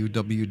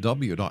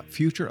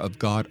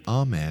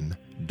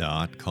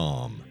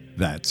www.futureofgodamen.com.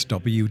 That's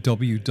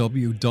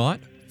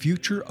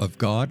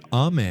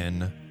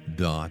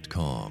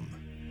www.futureofgodamen.com.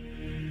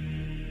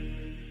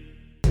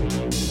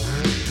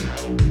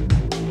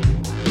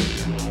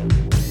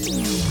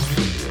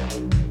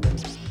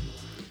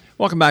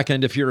 Welcome back,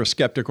 and if you're a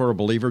skeptic or a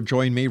believer,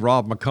 join me,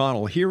 Rob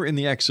McConnell, here in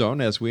the X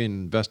Zone as we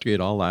investigate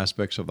all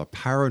aspects of the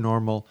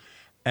paranormal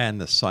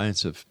and the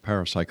science of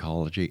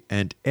parapsychology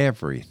and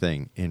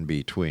everything in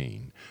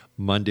between.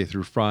 Monday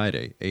through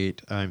Friday,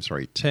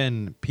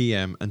 10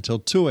 p.m. until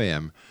 2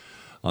 a.m.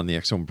 on the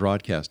X Zone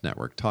Broadcast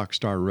Network,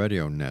 Talkstar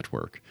Radio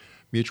Network,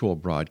 Mutual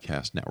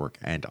Broadcast Network,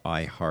 and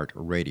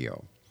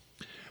iHeartRadio.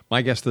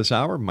 My guest this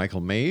hour,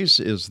 Michael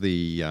Mays, is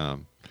a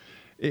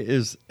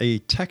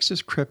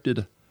Texas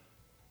cryptid.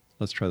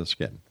 Let's try this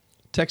again.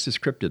 Texas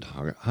Cryptid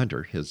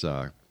Hunter. His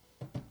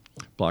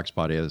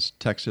blogspot is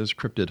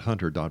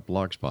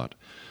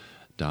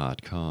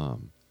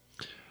texascryptidhunter.blogspot.com.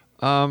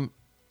 Are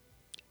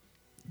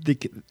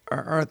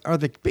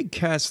the big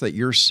cats that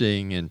you're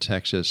seeing in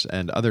Texas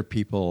and other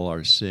people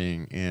are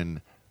seeing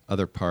in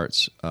other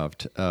parts of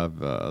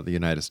the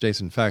United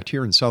States? In fact,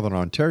 here in southern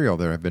Ontario,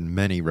 there have been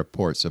many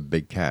reports of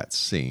big cats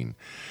seen.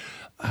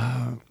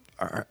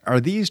 Are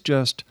these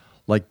just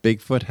like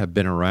Bigfoot, have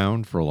been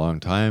around for a long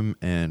time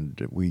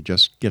and we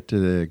just get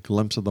to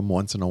glimpse of them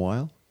once in a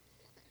while?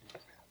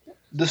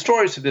 The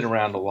stories have been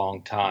around a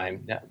long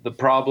time. Now, the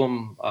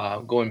problem,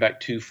 going back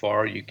too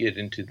far, you get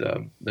into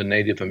the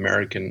Native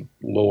American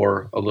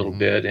lore a little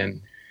bit,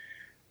 and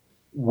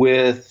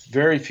with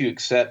very few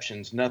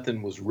exceptions,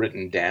 nothing was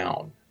written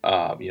down.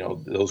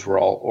 Those were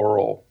all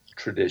oral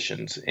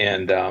traditions,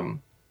 and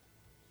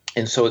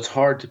so it's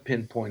hard to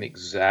pinpoint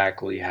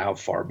exactly how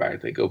far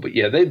back they go. But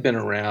yeah, they've been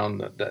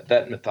around.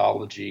 That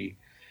mythology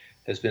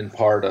has been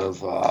part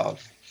of,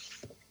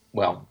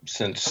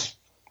 since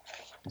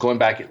going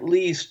back at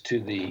least to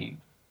the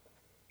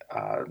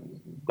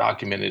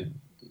documented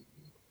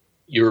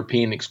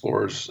European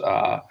explorers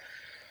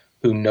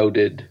who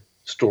noted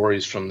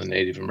stories from the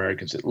Native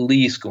Americans, at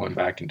least going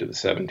back into the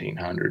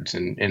 1700s,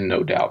 and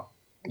no doubt,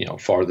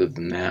 farther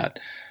than that.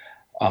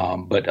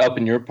 But up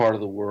in your part of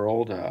the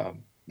world,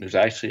 there's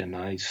actually a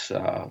nice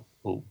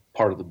little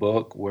part of the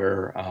book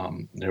where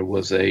there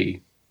was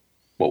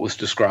what was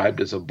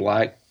described as a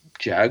black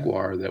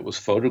jaguar that was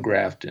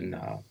photographed in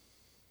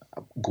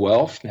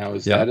Guelph. Now,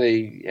 does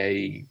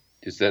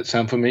that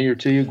sound familiar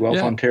to you, Guelph,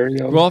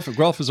 Ontario?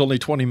 Guelph is only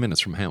 20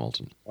 minutes from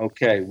Hamilton.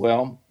 Okay,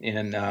 well,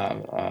 and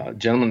a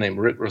gentleman named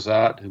Rick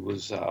Rosat, who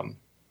was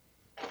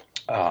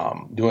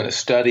doing a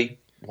study,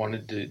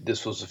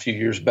 this was a few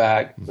years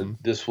back, but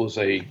this was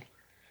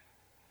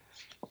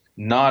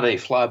not a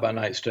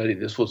fly-by-night study.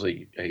 This was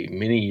a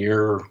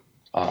many-year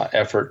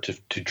effort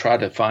to try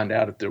to find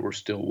out if there were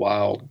still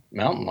wild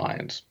mountain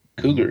lions,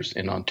 cougars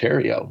in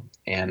Ontario.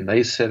 And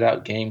they set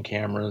out game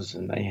cameras,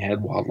 and they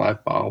had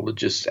wildlife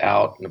biologists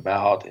out and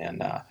about.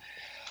 And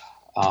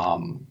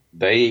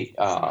they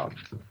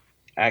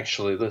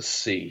actually, let's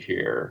see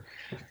here,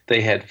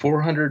 they had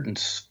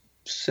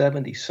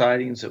 470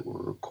 sightings that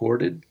were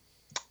recorded,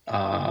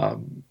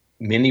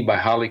 many by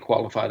highly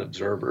qualified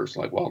observers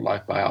like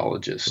wildlife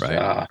biologists.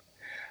 Right.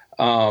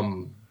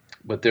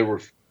 But there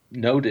were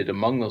noted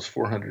among those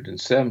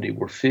 470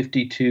 were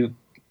 52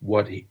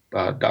 what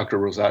Dr.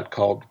 Rosat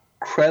called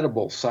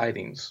credible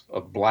sightings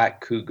of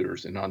black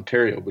cougars in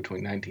Ontario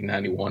between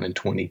 1991 and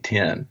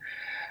 2010.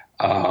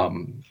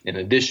 In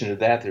addition to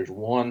that, there's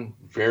one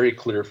very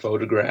clear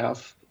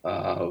photograph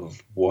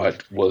of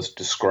what was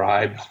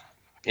described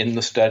in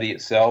the study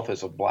itself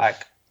as a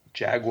black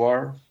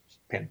jaguar,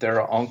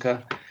 Panthera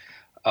onca.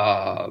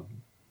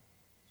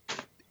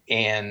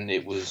 And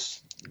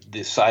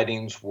the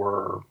sightings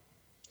were,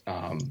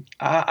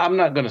 I'm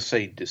not going to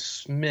say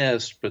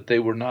dismissed, but they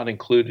were not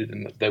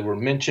included they were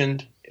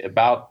mentioned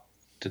about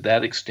to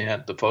that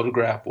extent. The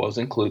photograph was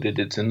included.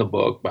 It's in the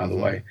book, by the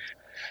way.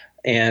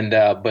 And,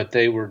 but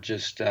they were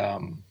just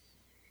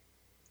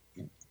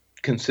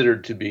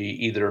considered to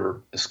be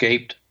either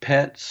escaped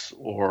pets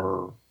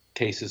or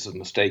cases of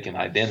mistaken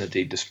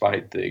identity,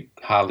 despite the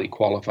highly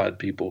qualified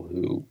people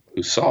who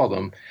saw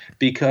them,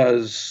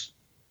 because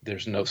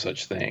there's no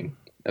such thing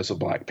as a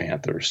black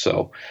panther.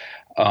 So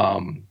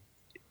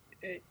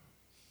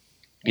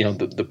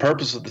the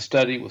purpose of the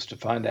study was to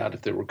find out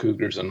if there were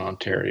cougars in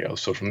Ontario.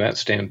 So from that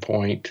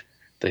standpoint,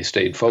 they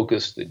stayed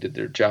focused, they did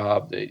their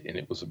job, and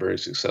it was a very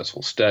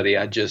successful study.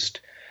 I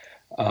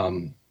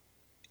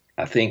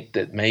think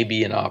that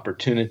maybe an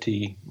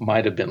opportunity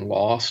might have been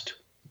lost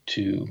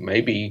to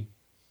maybe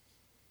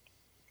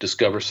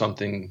discover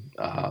something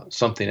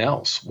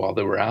else while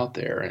they were out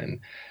there, and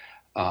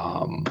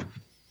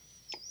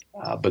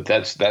but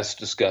that's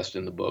discussed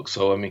in the book.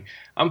 So I mean,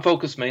 I'm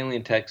focused mainly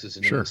in Texas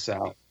and in the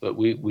South, but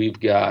we've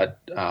got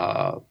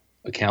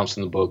accounts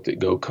in the book that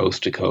go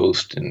coast to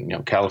coast,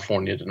 and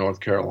California to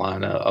North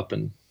Carolina, up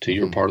into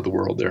your part of the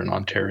world there in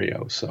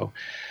Ontario. So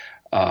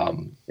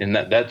and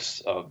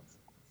that's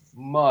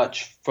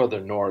much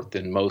further north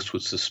than most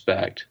would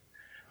suspect.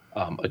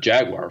 A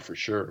jaguar for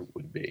sure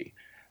would be.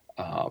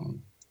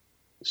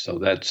 So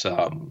that's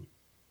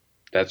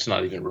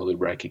not even really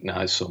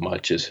recognized so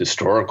much as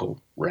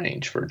historical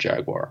range for a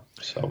jaguar.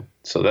 So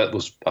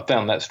I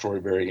found that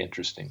story very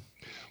interesting.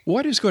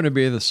 What is going to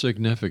be the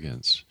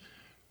significance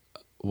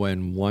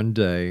when one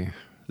day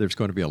there's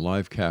going to be a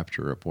live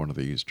capture of one of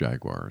these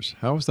jaguars?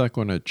 How is that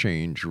going to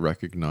change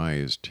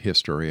recognized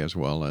history as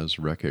well as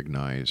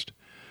recognized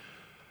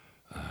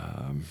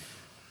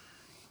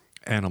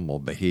animal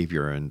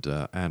behavior and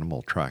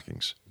animal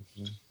trackings?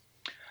 Mm-hmm.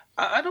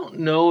 I don't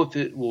know if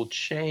it will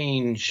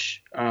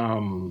change,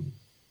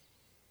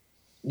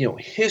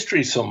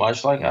 history so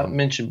much. Like I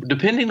mentioned,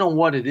 depending on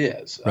what it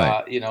is.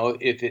 Right.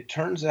 If it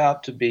turns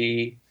out to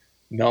be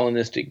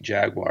melanistic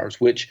jaguars,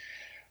 which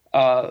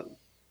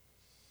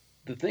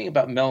the thing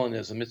about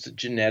melanism, it's a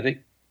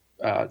genetic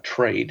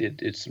trait.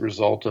 It's the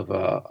result of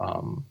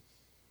a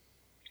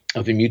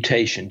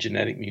mutation,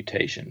 genetic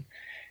mutation,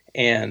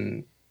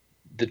 and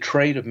the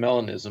trait of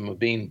melanism, of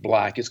being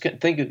black, is,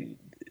 think of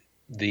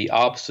the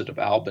opposite of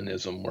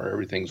albinism, where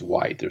everything's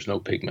white, there's no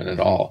pigment at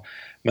all.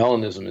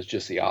 Melanism is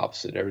just the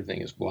opposite,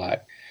 everything is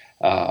black.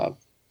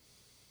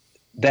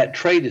 That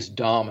trait is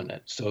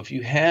dominant. So if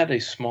you had a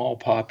small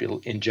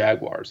in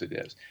jaguars it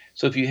is.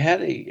 So if you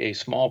had a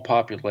small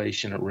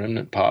population, a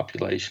remnant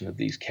population of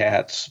these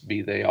cats,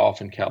 be they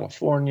off in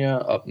California,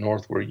 up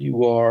north where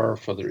you are,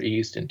 further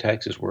east in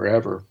Texas,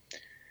 wherever,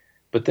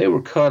 but they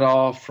were cut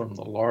off from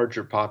the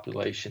larger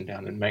population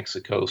down in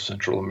Mexico,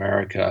 Central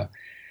America.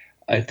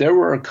 If there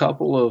were a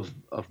couple of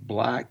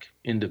black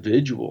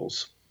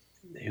individuals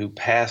who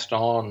passed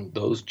on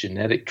those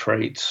genetic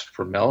traits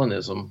for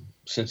melanism,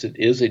 since it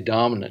is a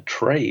dominant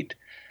trait,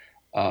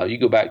 you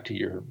go back to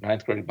your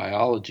 9th grade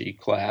biology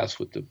class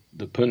with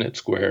the Punnett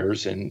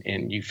squares,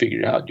 and you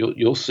figure out,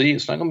 you'll see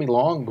it's not going to be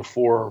long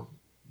before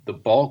the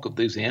bulk of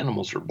these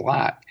animals are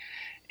black.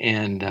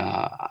 And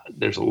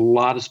there's a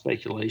lot of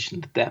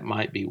speculation that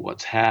might be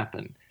what's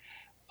happened.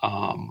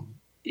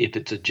 If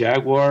it's a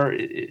jaguar,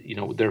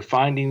 they're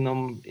finding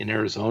them in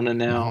Arizona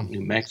now,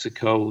 New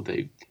Mexico.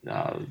 The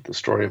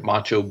story of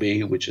Macho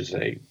B, which is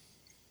a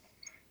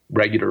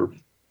regular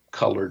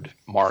colored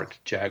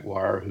marked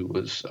jaguar who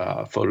was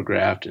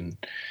photographed and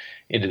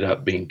ended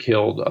up being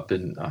killed up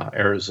in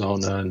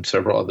Arizona, and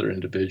several other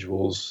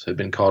individuals have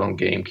been caught on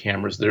game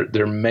cameras.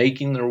 They're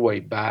making their way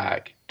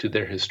back to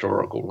their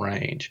historical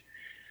range.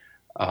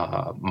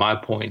 My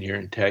point here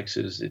in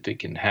Texas, if it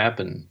can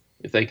happen,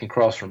 if they can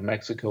cross from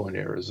Mexico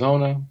into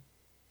Arizona,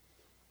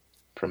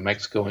 from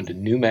Mexico into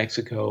New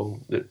Mexico,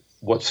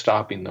 what's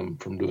stopping them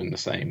from doing the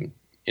same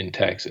in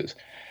Texas?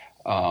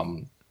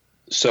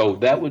 So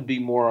that would be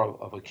more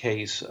of a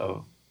case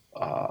of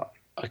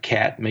a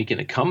cat making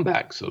a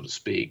comeback, so to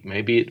speak.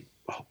 Maybe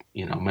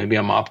maybe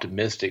I'm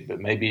optimistic, but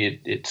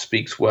maybe it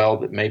speaks well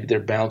that maybe they're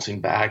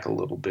bouncing back a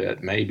little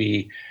bit.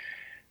 Maybe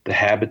the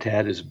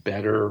habitat is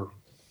better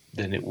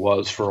than it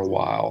was for a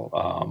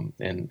while,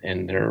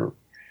 and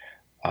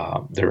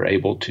they're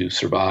able to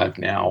survive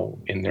now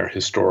in their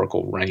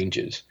historical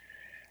ranges.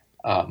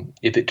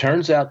 If it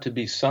turns out to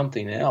be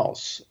something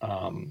else,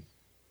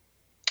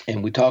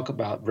 and we talk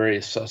about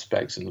various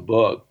suspects in the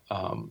book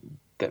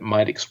that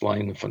might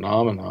explain the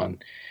phenomenon,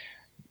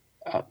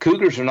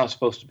 cougars are not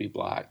supposed to be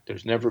black.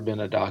 There's never been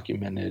a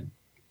documented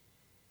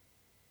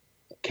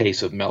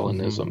case of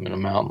melanism in a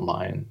mountain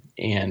lion,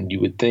 and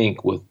you would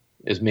think with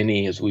as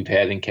many as we've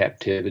had in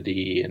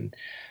captivity and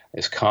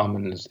as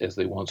common as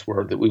they once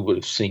were, that we would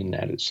have seen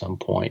that at some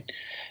point.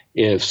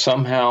 If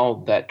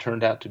somehow that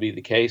turned out to be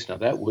the case, now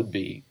that would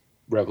be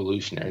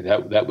revolutionary.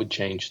 That would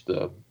change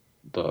the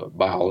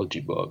biology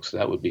books.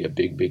 That would be a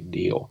big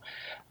deal.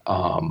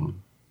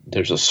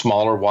 There's a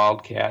smaller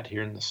wildcat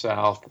here in the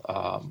South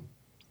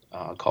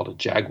called a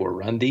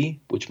jaguarundi,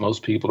 which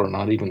most people are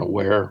not even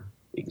aware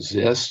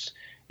exists.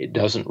 It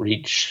doesn't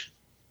reach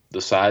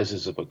the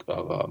sizes of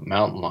a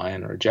mountain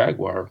lion or a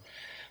jaguar,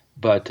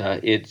 but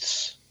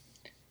it's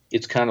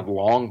kind of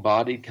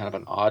long-bodied, kind of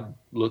an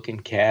odd-looking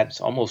cat.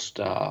 It's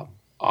almost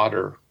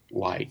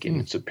otter-like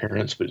in its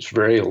appearance, but it's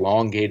very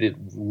elongated,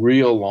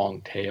 real long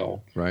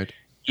tail. Right.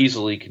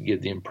 Easily could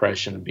give the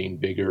impression of being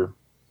bigger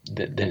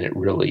than it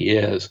really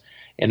is.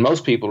 And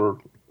most people are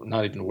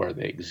not even aware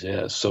they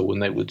exist. So when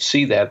they would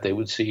see that, they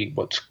would see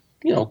what's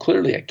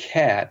clearly a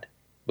cat,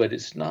 but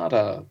it's not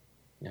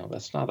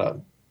that's not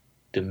a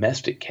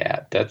domestic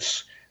cat.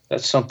 That's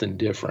something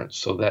different.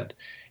 So that,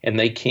 and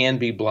they can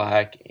be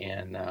black,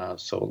 and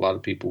so a lot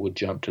of people would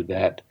jump to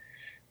that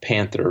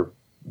panther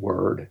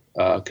word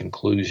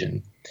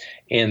conclusion.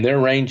 And their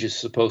range is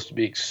supposed to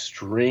be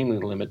extremely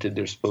limited.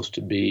 They're supposed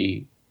to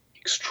be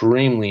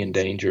extremely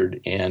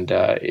endangered. And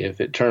if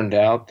it turned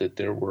out that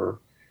there were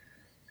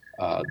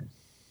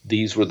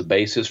these were the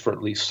basis for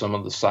at least some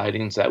of the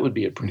sightings, that would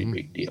be a pretty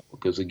big deal.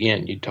 Because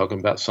again, you're talking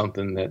about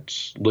something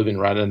that's living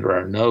right under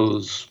our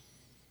nose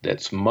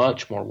that's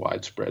much more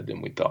widespread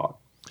than we thought.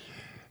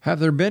 Have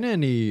there been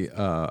any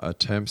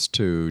attempts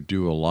to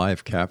do a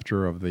live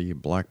capture of the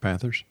black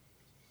panthers?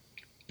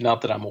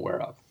 Not that I'm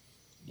aware of.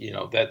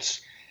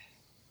 That's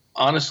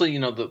honestly,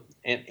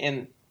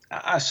 and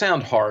I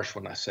sound harsh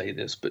when I say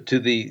this, but to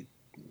the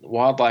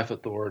wildlife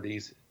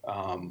authorities,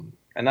 and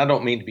I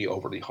don't mean to be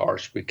overly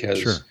harsh,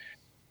 because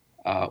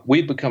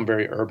we've become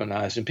very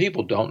urbanized and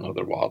people don't know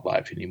their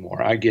wildlife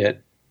anymore. I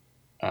get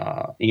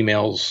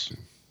emails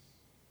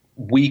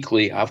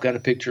weekly. I've got a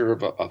picture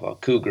of a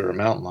cougar, a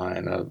mountain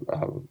lion,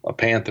 a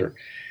panther,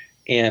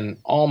 and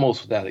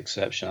almost without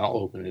exception, I'll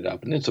open it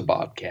up and it's a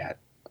bobcat.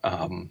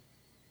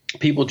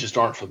 People just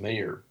aren't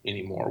familiar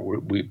anymore.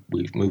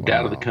 We've moved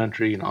out of the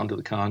country and onto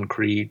the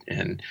concrete,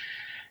 and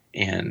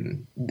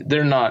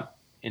they're not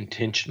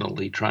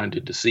intentionally trying to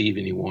deceive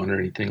anyone or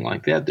anything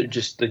like that. They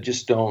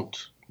just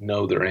don't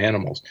know their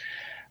animals.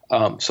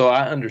 So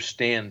I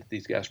understand that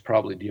these guys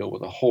probably deal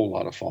with a whole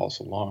lot of false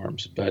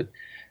alarms, but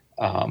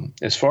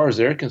as far as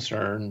they're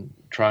concerned,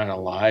 trying a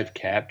live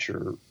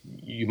capture,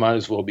 you might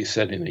as well be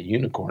setting a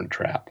unicorn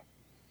trap.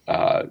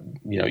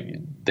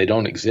 They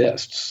don't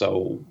exist,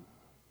 so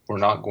we're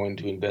not going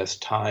to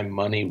invest time,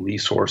 money,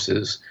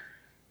 resources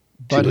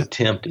to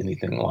attempt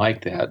anything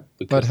like that.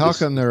 But how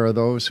come there are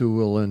those who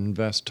will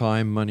invest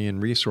time, money,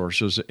 and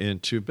resources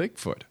into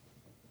Bigfoot?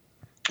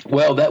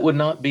 Well, that would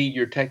not be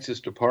your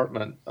Texas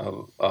Department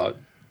of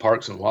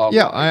Parks and Wildlife.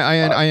 Yeah,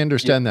 I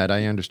understand that.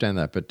 I understand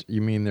that. But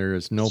you mean there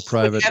is no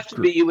private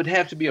group? It would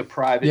have to be a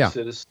private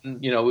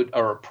citizen,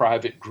 or a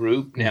private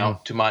group.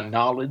 Now, to my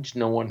knowledge,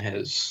 no one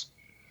has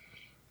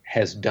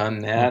done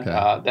that.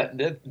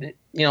 Okay.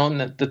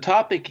 And the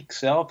topic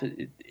itself,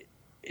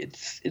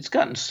 it's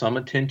gotten some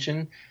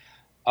attention,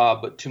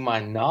 but to my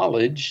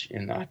knowledge,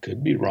 and I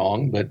could be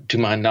wrong, but to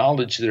my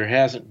knowledge, there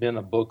hasn't been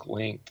a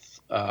book-length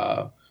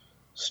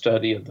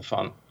study of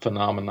the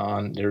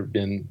phenomenon. There have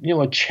been,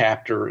 a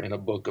chapter in a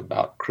book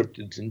about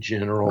cryptids in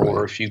general,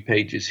 or a few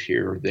pages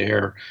here or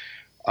there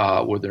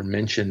where they're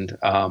mentioned.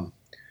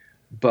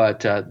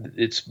 But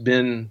it's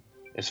been,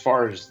 as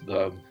far as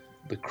the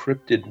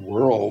cryptid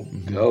world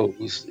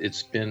goes,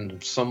 it's been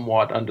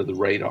somewhat under the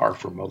radar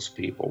for most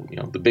people.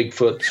 The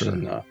Bigfoots. Sure.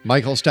 And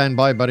Michael, stand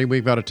by, buddy.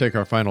 We've got to take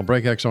our final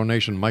break. X-Zone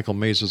Nation, Michael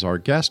Mays is our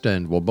guest,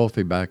 and we'll both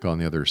be back on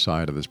the other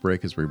side of this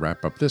break as we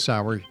wrap up this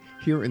hour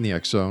here in the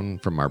X-Zone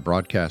from our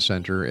broadcast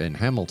center in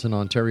Hamilton,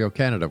 Ontario,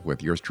 Canada,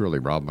 with yours truly,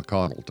 Rob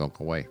McConnell. Don't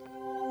go away.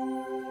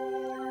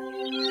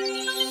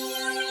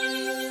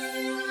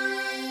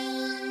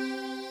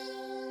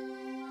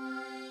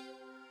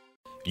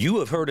 You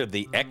have heard of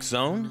the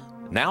X-Zone?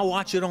 Now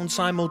watch it on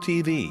Simul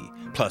TV,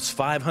 plus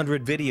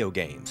 500 video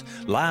games,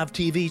 live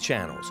TV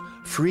channels,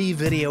 free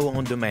video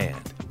on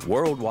demand,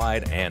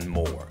 worldwide, and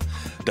more.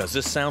 Does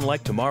this sound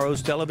like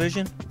tomorrow's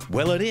television?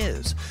 Well, it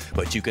is,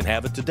 but you can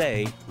have it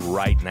today,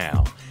 right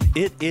now.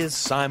 It is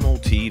Simul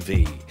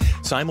TV.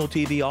 Simul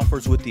TV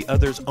offers what the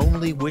others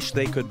only wish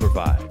they could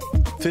provide.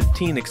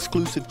 15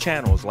 exclusive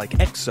channels like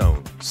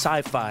X-Zone,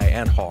 Sci-Fi,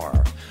 and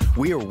Horror.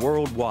 We are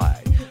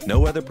worldwide.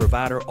 No other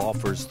provider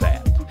offers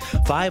that.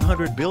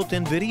 500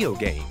 built-in video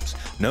games.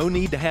 No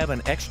need to have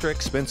an extra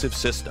expensive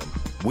system.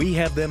 We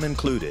have them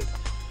included.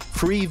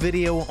 Free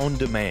video on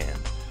demand.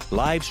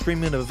 Live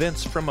streaming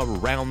events from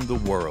around the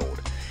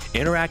world.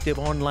 Interactive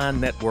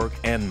online network,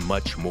 and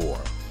much more.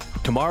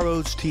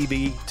 Tomorrow's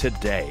TV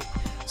today.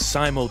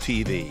 Simul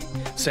TV.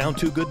 Sound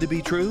too good to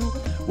be true?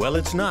 Well,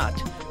 it's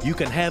not. You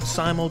can have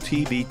Simul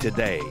TV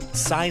today.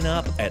 Sign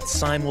up at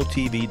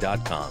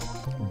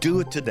simultv.com. Do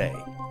it today.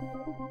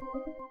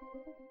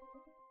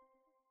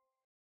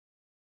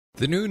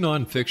 The new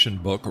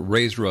nonfiction book,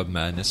 Razor of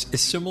Madness, is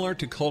similar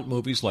to cult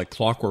movies like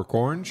Clockwork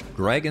Orange,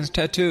 Dragon's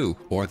Tattoo,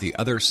 or The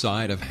Other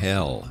Side of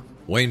Hell.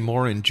 Wayne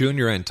Morin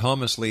Jr. and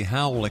Thomas Lee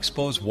Howell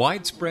expose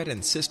widespread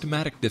and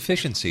systematic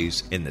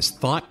deficiencies in this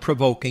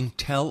thought-provoking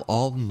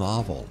tell-all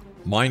novel.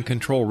 Mind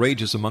control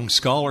rages among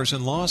scholars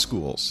in law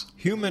schools.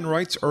 Human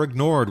rights are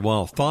ignored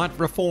while thought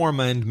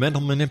reform and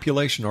mental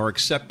manipulation are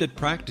accepted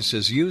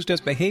practices used as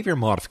behavior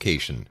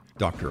modification.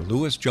 Dr.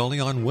 Louis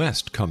Jolyon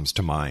West comes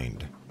to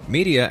mind.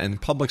 Media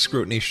and public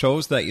scrutiny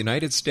shows that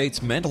United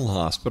States mental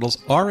hospitals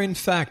are in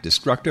fact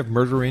destructive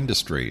murder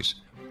industries.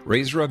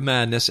 Razor of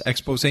Madness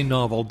expose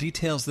novel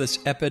details this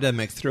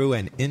epidemic through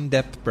an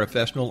in-depth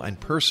professional and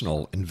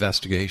personal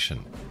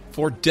investigation.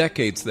 For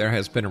decades, there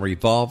has been a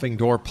revolving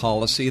door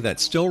policy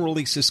that still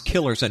releases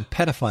killers and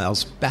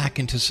pedophiles back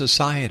into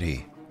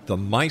society. The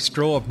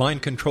maestro of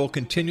mind control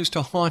continues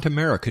to haunt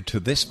America to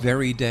this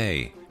very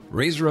day.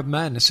 Razor of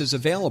Madness is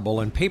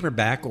available in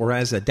paperback or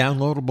as a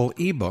downloadable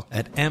ebook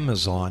at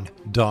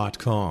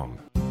Amazon.com.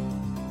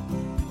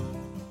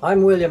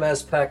 I'm William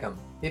S. Peckham.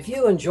 If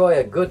you enjoy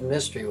a good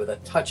mystery with a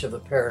touch of the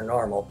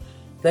paranormal,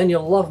 then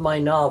you'll love my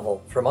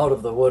novel, From Out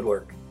of the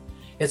Woodwork.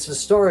 It's the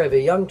story of a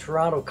young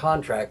Toronto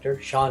contractor,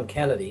 Sean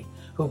Kennedy,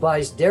 who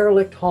buys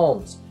derelict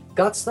homes,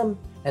 guts them,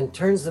 and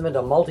turns them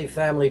into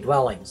multifamily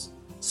dwellings.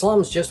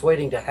 Slums just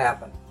waiting to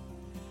happen.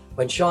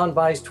 When Sean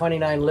buys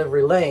 29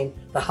 Livery Lane,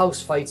 the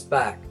house fights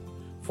back.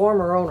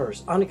 Former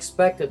owners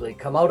unexpectedly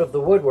come out of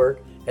the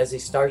woodwork as he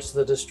starts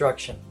the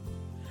destruction.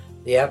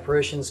 The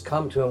apparitions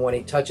come to him when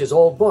he touches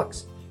old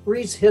books,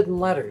 reads hidden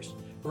letters,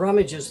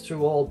 rummages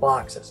through old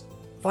boxes,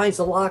 finds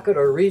a locket,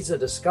 or reads a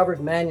discovered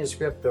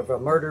manuscript of a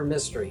murder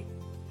mystery.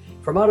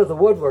 From Out of the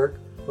Woodwork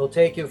will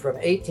take you from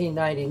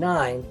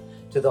 1899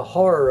 to the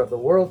horror of the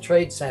World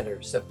Trade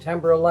Center,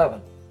 September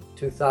 11,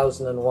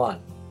 2001.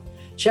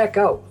 Check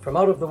out From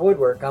Out of the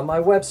Woodwork on my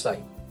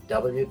website,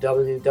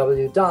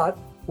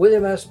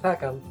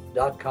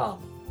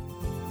 www.williamspeckham.com.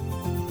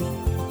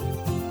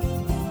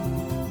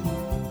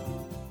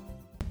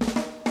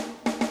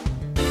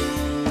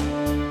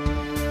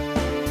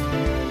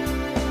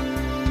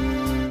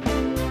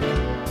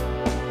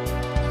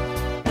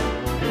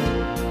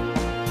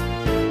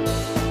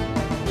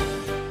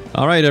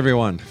 All right,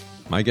 everyone.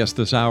 My guest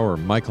this hour,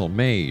 Michael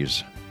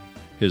Mays.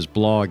 His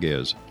blog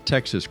is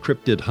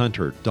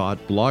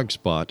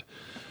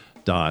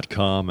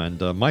texascryptidhunter.blogspot.com.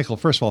 And Michael,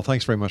 first of all,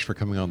 thanks very much for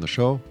coming on the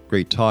show.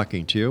 Great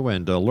talking to you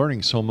and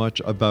learning so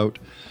much about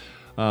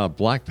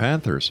Black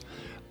Panthers.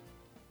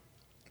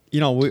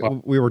 We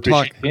were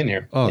talking being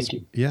here. Thank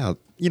you. Yeah.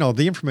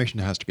 The information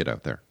has to get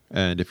out there.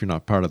 And if you're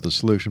not part of the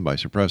solution by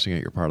suppressing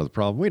it, you're part of the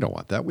problem. We don't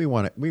want that. We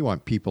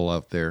want people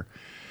out there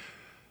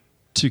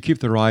to keep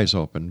their eyes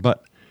open.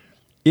 But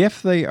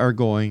if they are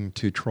going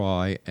to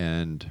try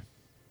and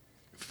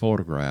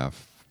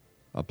photograph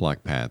a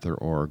Black Panther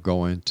or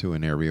go into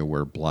an area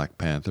where Black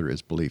Panther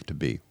is believed to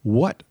be,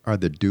 what are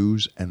the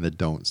do's and the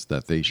don'ts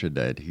that they should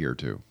adhere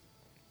to?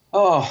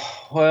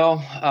 Oh, well,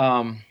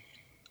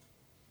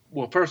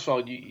 first of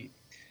all,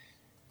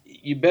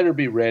 you better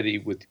be ready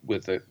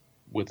with a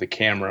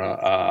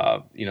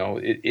camera.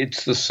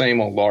 It's the same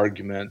old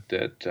argument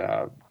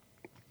that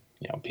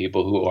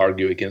people who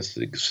argue against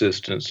the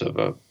existence of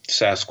a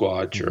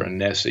Sasquatch or a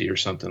Nessie or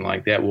something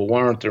like that. Well,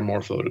 why aren't there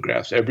more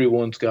photographs?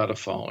 Everyone's got a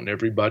phone.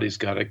 Everybody's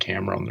got a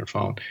camera on their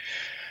phone.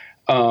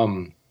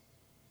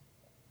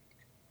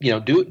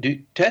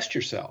 Test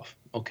yourself.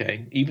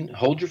 Okay. Even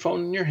hold your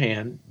phone in your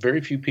hand. Very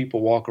few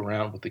people walk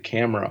around with the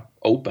camera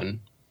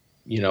open,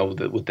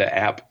 with the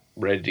app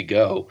ready to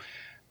go.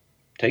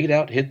 Take it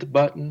out, hit the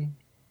button,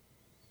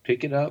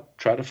 pick it up,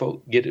 try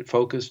to get it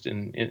focused.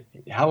 And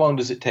how long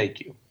does it take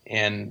you?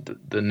 And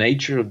the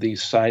nature of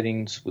these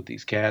sightings with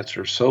these cats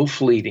are so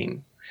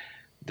fleeting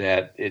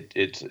that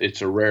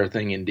it's a rare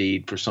thing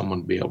indeed for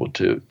someone to be able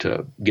to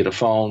get a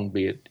phone,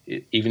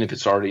 even if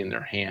it's already in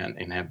their hand,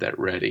 and have that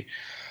ready.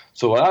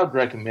 So what I would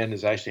recommend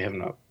is actually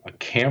having a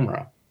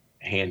camera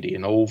handy,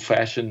 an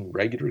old-fashioned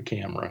regular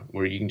camera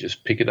where you can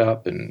just pick it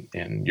up and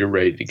you're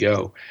ready to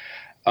go.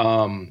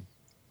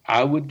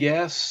 I would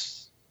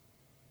guess,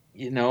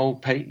 you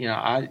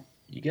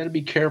got to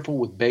be careful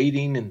with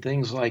baiting and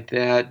things like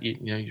that.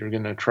 You're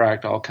going to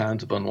attract all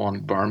kinds of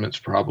unwanted varmints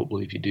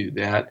probably if you do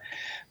that.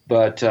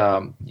 But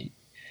if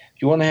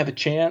you want to have a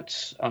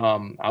chance,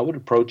 I would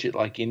approach it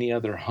like any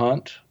other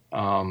hunt.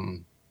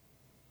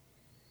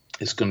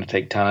 It's going to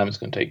take time. It's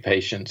going to take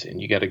patience,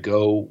 and you got to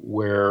go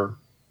where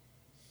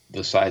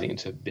the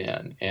sightings have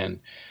been. And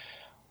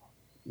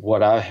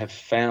what I have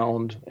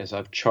found as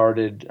I've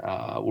charted,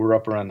 we're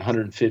up around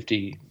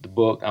 150. The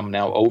book, I'm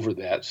now over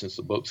that since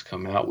the book's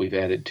come out. We've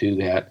added to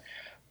that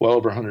well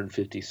over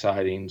 150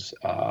 sightings,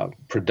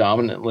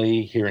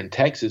 predominantly here in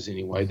Texas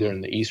anyway. They're in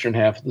the eastern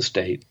half of the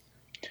state,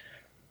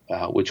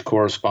 which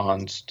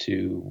corresponds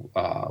to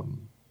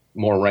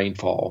more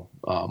rainfall,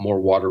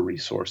 more water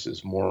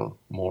resources, more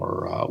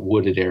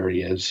wooded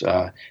areas.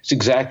 It's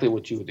exactly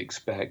what you would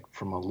expect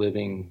from a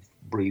living,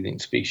 breathing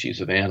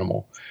species of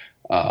animal.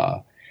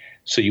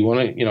 So you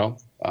want to,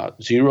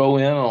 zero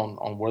in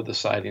on where the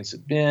sightings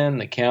have been,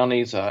 the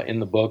counties. In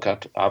the book,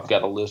 I've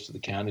got a list of the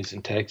counties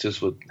in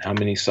Texas with how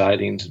many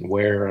sightings and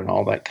where and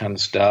all that kind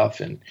of stuff.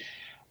 And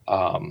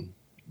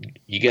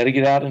you got to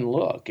get out and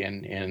look.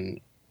 And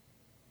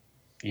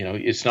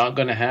it's not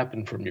going to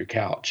happen from your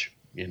couch.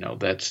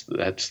 That's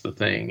the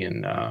thing.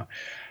 And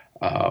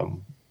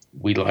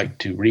we like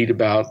to read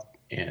about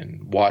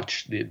and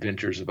watch the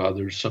adventures of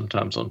others,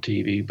 sometimes on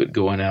TV, but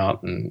going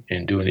out and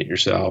doing it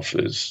yourself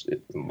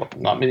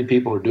not many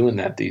people are doing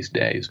that these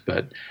days.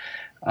 But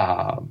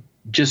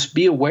just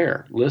be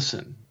aware,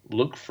 listen,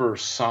 look for a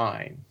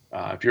sign.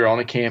 If you're on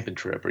a camping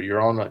trip or you're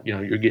on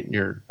you're getting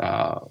your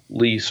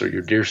lease or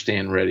your deer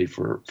stand ready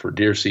for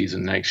deer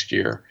season next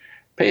year,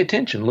 pay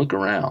attention, look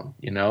around,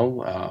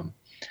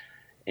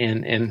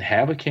 and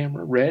have a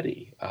camera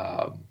ready.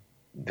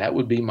 That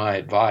would be my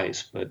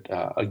advice. But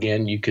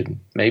again, you could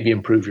maybe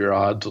improve your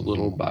odds a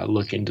little by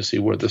looking to see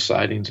where the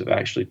sightings have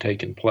actually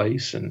taken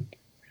place. And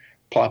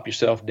plop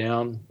yourself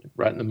down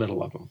right in the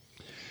middle of them.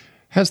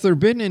 Has there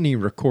been any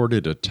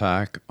recorded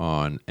attack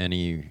on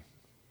any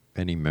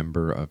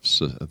member of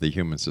the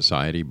human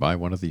society by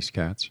one of these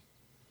cats?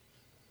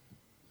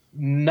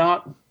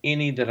 Not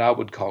any that I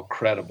would call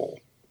credible.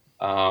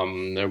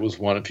 There was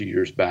one a few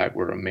years back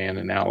where a man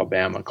in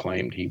Alabama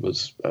claimed he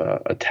was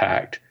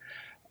attacked.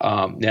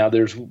 Now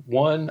there's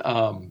one,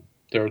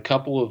 there are a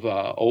couple of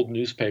old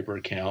newspaper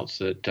accounts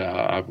that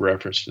I've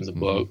referenced in the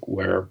book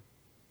where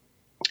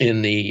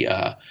in the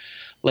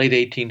late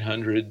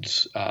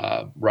 1800s,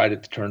 right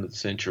at the turn of the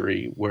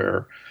century,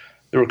 where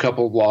there were a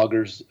couple of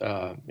loggers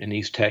in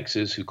East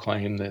Texas who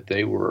claimed that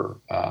they were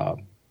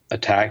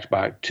attacked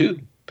by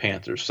two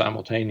panthers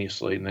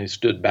simultaneously, and they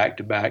stood back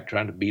to back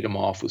trying to beat them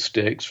off with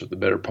sticks for the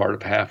better part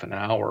of half an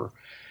hour.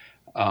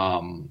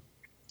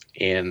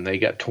 And they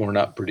got torn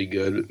up pretty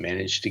good, but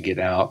managed to get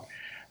out.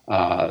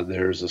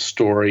 There's a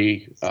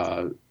story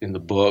in the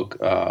book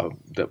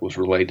that was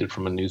related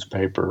from a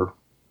newspaper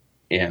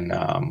in,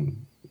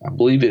 I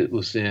believe it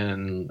was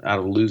out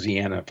of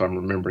Louisiana, if I'm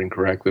remembering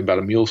correctly, about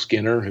a mule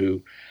skinner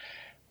who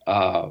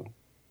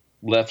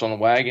left on a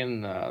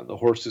wagon. The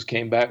horses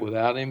came back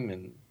without him,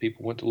 and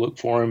people went to look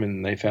for him,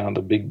 and they found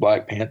a big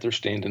black panther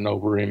standing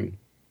over him,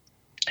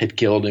 had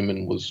killed him,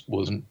 and was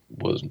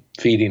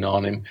feeding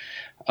on him.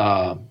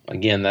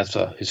 Again, that's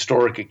a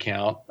historic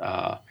account.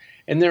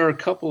 And there are a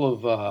couple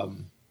of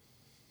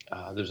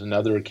there's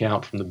another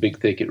account from the Big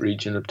Thicket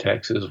region of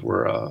Texas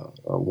where a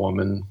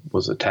woman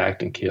was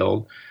attacked and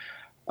killed.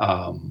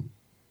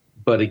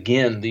 But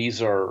again,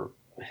 these are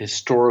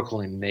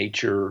historical in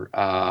nature.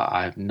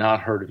 I have not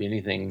heard of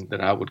anything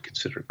that I would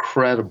consider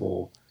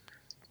credible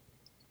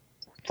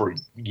for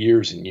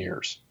years and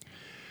years.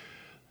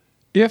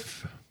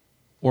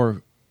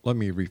 Or let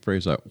me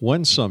rephrase that,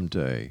 when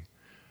someday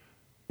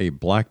a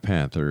black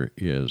panther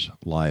is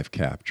live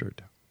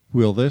captured,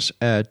 will this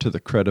add to the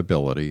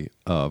credibility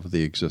of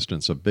the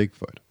existence of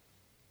Bigfoot?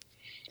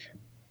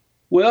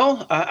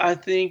 Well, I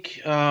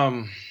think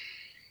it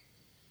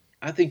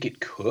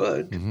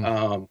could.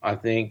 Mm-hmm. I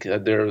think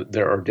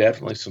there are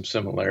definitely some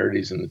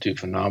similarities in the two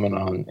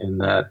phenomenon in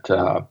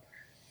that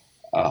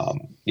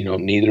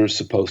neither is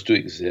supposed to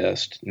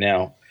exist.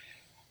 Now,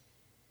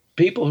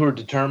 people who are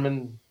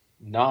determined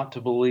not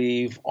to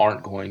believe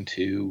aren't going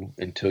to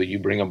until you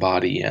bring a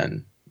body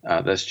in.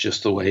 That's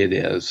just the way it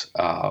is.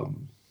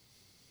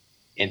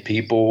 And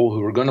people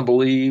who are going to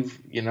believe,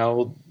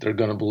 they're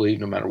going to believe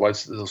no matter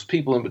what. Those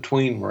people in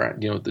between were,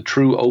 the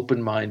true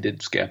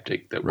open-minded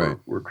skeptic that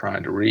we're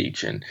trying to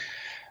reach. And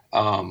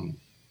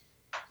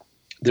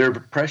there are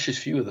precious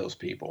few of those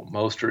people.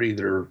 Most are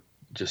either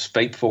just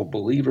faithful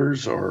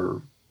believers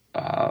or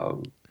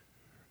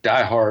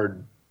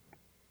diehard.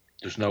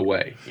 There's no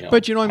way.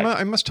 But,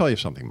 I must tell you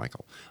something,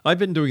 Michael. I've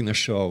been doing this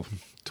show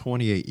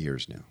 28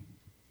 years now.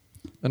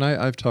 And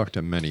I've talked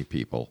to many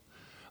people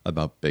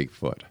about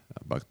Bigfoot,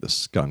 about the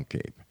skunk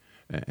ape,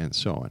 and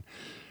so on.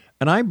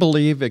 And I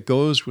believe it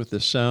goes with the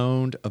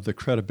sound of the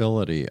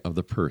credibility of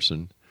the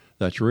person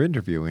that you're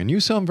interviewing. And you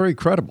sound very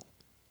credible.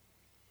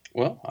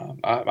 Well,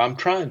 I'm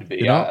trying to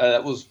be.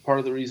 That was part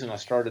of the reason I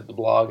started the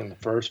blog in the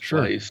first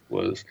place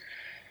was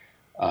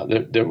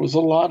there was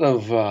a lot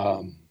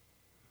of...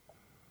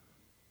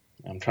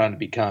 I'm trying to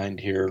be kind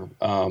here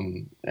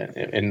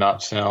and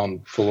not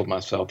sound full of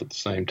myself at the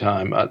same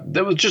time.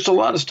 There was just a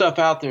lot of stuff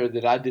out there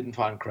that I didn't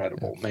find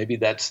credible. Maybe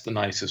that's the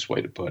nicest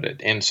way to put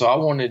it. And so I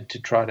wanted to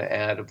try to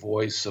add a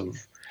voice of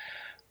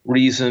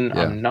reason.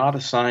 Yeah. I'm not a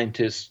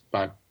scientist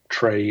by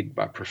trade,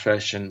 by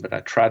profession, but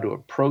I try to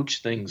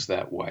approach things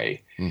that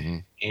way. Mm-hmm.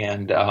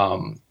 And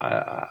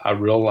I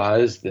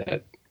realized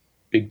that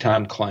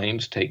big-time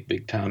claims take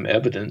big-time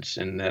evidence,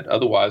 and that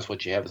otherwise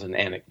what you have is an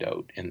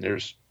anecdote. And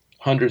there's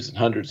hundreds and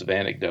hundreds of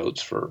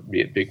anecdotes for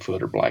be it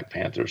Bigfoot or Black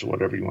Panthers or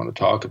whatever you want to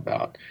talk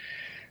about,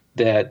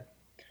 that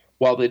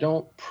while they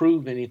don't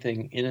prove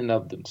anything in and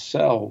of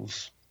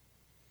themselves,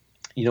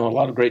 a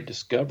lot of great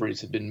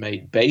discoveries have been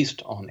made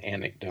based on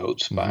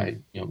anecdotes by,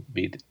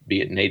 be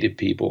it native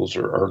peoples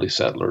or early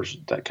settlers,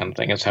 that kind of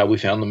thing. That's how we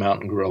found the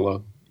mountain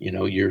gorilla,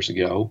 years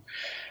ago,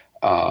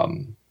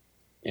 and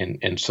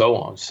so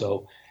on.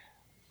 So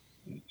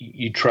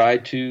you try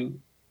to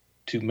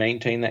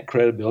maintain that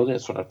credibility.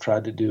 That's what I've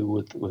tried to do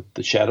with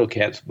the Shadow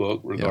Cats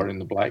book regarding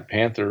the Black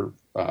Panther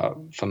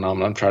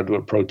phenomenon. I've tried to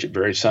approach it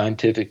very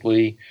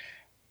scientifically.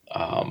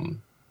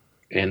 And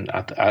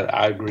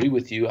I agree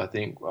with you. I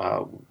think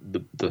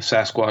the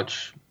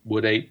Sasquatch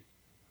wood ape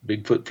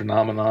Bigfoot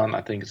phenomenon, I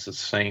think it's the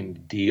same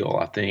deal.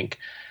 I think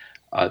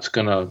it's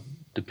going to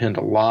depend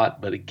a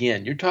lot. But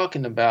again, you're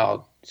talking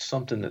about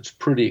something that's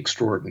pretty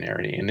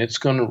extraordinary, and it's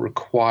going to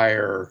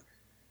require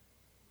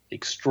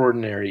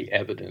extraordinary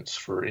evidence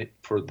for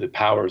the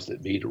powers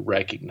that be to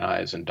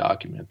recognize and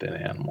document that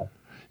animal.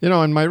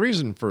 And my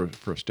reason for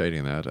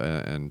stating that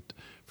and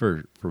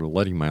for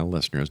letting my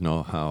listeners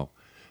know how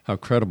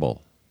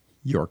credible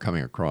you're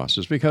coming across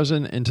is because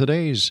in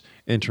today's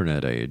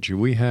internet age,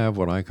 we have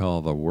what I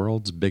call the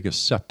world's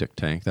biggest septic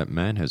tank that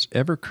man has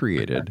ever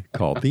created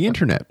called the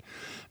internet,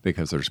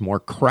 because there's more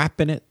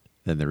crap in it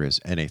than there is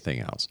anything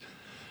else.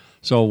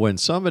 So when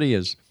somebody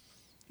is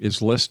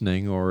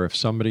listening, or if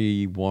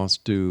somebody wants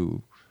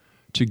to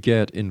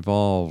get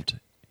involved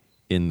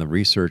in the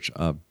research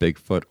of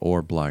Bigfoot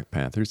or Black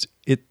Panthers,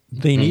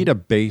 they need a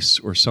base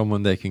or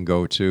someone they can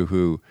go to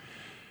who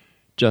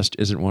just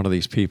isn't one of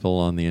these people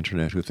on the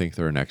internet who think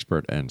they're an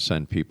expert and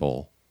send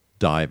people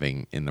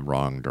diving in the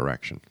wrong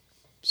direction.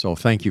 So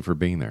thank you for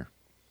being there.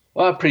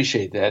 Well, I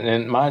appreciate that.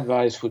 And my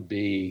advice would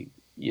be,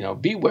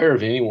 beware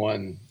of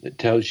anyone that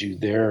tells you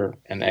they're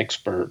an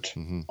expert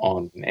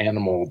on an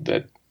animal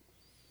that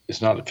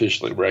is not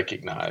officially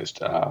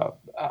recognized. I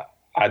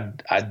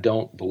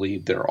don't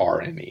believe there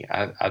are any.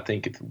 I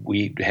think if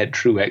we had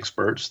true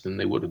experts, then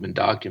they would have been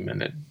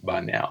documented by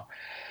now.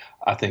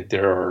 I think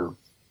there are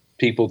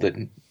people that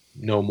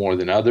know more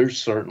than others,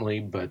 certainly,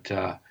 but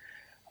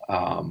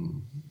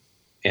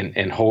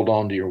and hold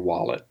on to your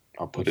wallet.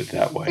 I'll put it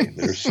that way.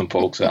 There's some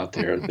folks out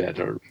there that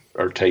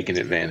are taking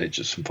advantage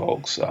of some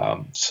folks.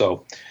 And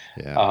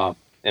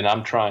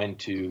I'm trying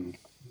to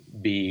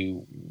be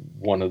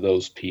one of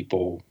those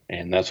people,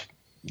 and that's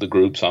the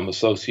groups I'm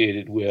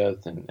associated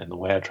with, and the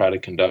way I try to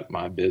conduct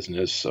my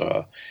business.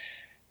 We're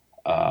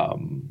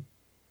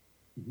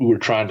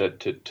trying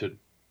to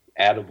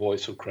add a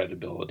voice of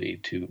credibility,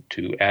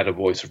 to add a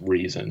voice of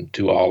reason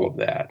to all of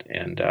that,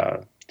 and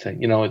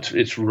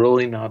it's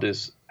really not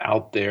as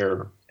out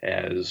there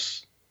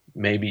as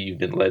maybe you've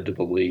been led to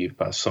believe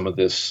by some of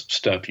this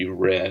stuff you've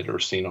read or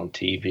seen on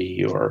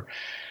TV or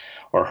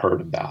heard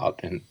about,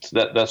 and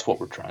that's what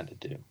we're trying to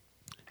do.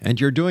 And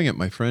you're doing it,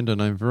 my friend,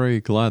 and I'm very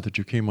glad that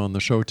you came on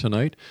the show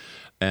tonight.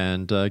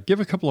 And give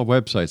a couple of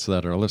websites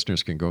that our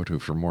listeners can go to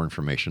for more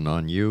information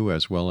on you,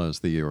 as well as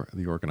the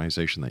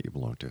organization that you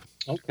belong to.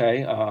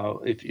 Okay.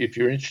 If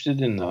you're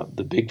interested in the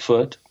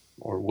Bigfoot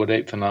or wood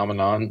ape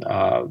phenomenon,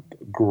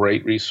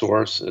 great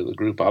resource. The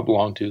group I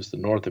belong to is the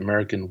North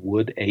American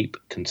Wood Ape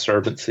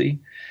Conservancy.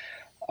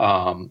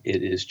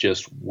 It is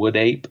just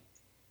woodape,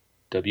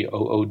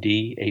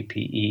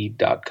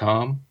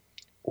 woodape.com,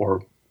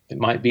 or it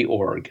might be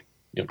org.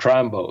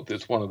 Try them both.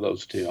 It's one of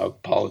those two. I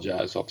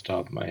apologize off the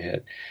top of my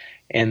head.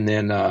 And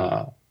then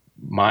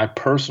my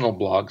personal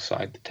blog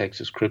site, the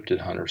Texas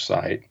Cryptid Hunter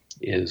site,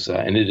 is,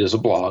 and it is a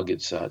blog,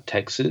 it's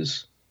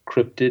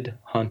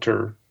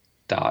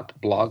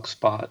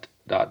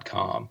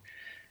texascryptidhunter.blogspot.com.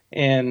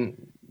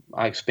 And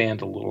I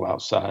expand a little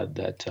outside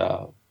that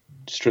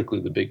strictly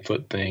the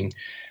Bigfoot thing,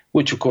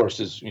 which, of course,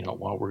 is,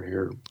 while we're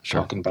here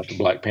talking about the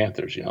Black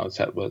Panthers,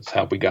 that's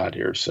how we got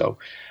here. So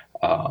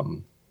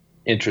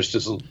interest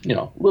is, a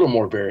little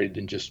more varied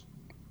than just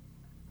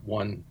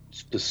one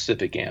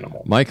specific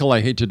animal. Michael,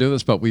 I hate to do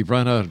this, but we've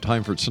run out of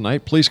time for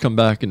tonight. Please come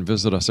back and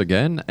visit us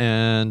again.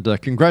 And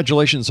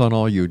congratulations on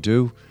all you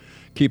do.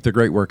 Keep the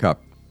great work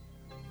up.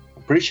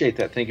 Appreciate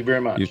that. Thank you very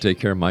much. You take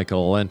care,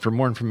 Michael. And for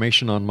more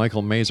information on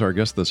Michael Mays, our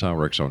guest this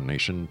hour, X-Zone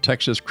Nation,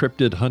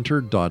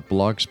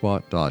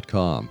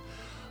 texascryptidhunter.blogspot.com.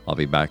 I'll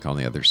be back on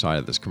the other side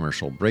of this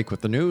commercial break with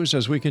the news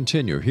as we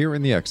continue here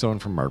in the X-Zone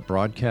from our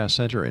broadcast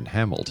center in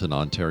Hamilton,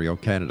 Ontario,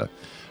 Canada.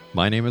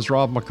 My name is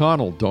Rob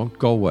McConnell. Don't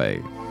go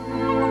away.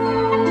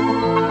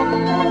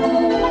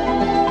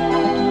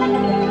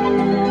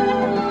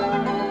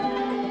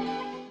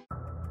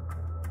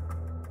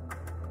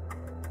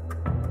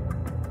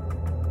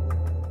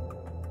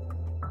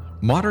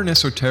 Modern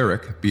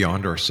Esoteric,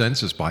 Beyond Our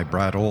Senses by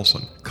Brad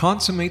Olson,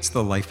 consummates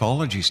the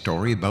lifeology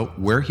story about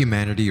where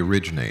humanity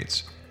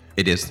originates.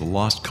 It is the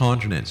lost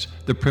continents,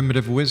 the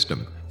primitive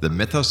wisdom, the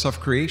mythos of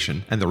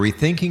creation, and the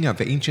rethinking of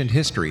ancient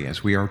history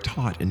as we are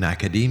taught in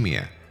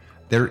academia.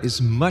 There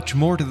is much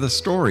more to the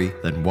story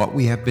than what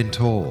we have been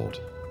told.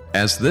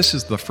 As this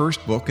is the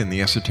first book in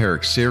the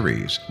Esoteric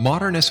series,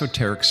 Modern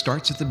Esoteric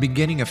starts at the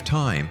beginning of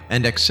time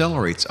and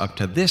accelerates up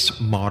to this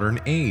modern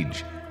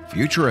age.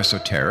 Future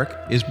Esoteric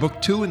is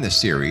book 2 in the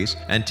series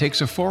and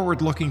takes a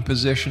forward-looking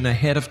position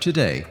ahead of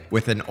today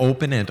with an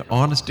open and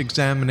honest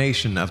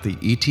examination of the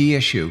ET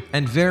issue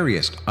and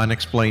various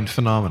unexplained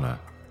phenomena.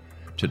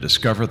 To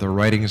discover the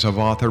writings of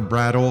author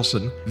Brad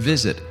Olson,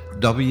 visit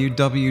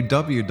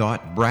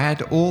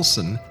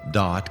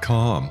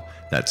www.bradolson.com.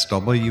 That's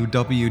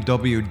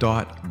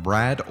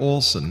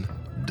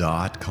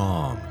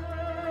www.bradolson.com.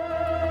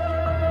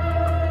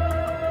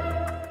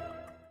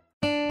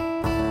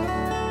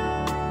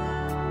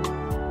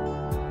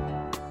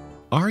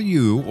 Are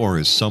you or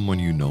is someone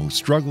you know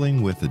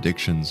struggling with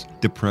addictions,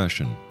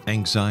 depression,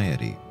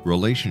 anxiety,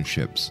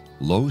 relationships,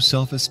 low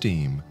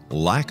self-esteem,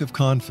 lack of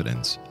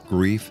confidence,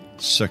 grief,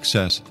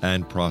 success,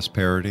 and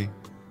prosperity?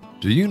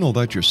 Do you know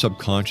that your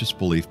subconscious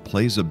belief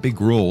plays a big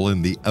role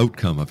in the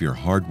outcome of your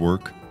hard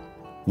work?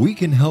 We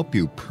can help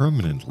you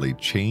permanently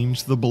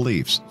change the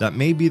beliefs that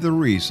may be the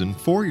reason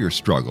for your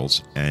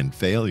struggles and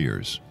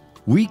failures.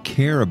 We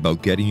care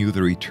about getting you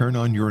the return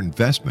on your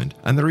investment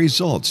and the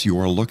results you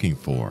are looking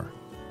for.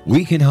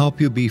 We can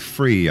help you be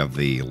free of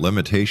the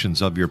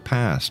limitations of your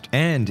past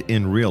and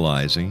in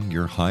realizing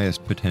your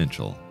highest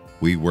potential.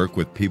 We work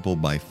with people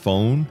by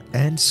phone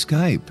and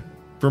Skype.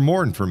 For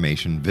more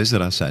information,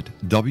 visit us at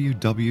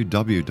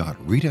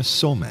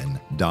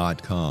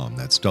www.ritasoman.com.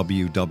 That's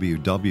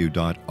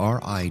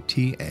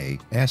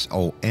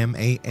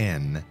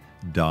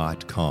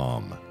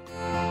www.ritasoman.com.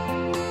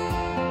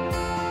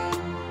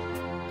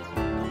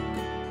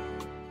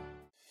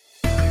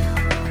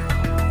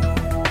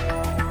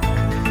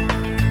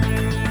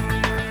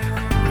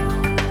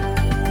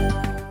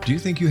 Do you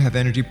think you have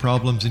energy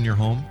problems in your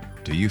home?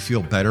 Do you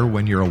feel better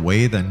when you're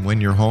away than when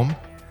you're home?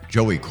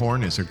 Joey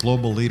Korn is a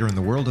global leader in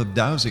the world of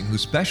dowsing who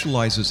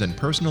specializes in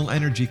personal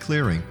energy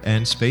clearing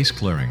and space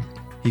clearing.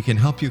 He can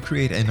help you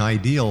create an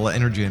ideal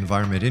energy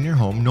environment in your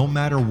home no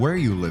matter where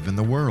you live in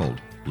the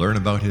world. Learn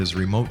about his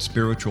remote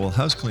spiritual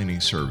house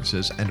cleaning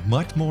services and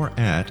much more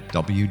at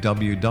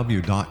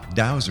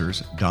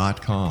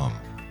www.dowsers.com.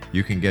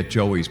 You can get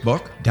Joey's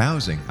book,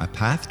 Dowsing, A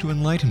Path to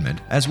Enlightenment,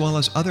 as well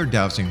as other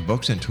dowsing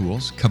books and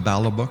tools,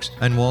 Kabbalah books,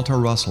 and Walter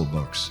Russell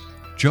books.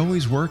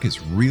 Joey's work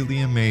is really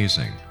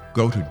amazing.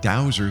 Go to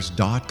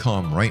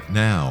dowsers.com right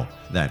now.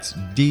 That's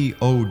DOWSERS.com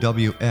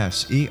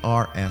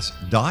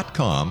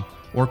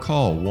or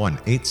call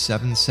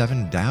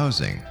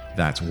 1-877-DOWSING.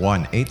 That's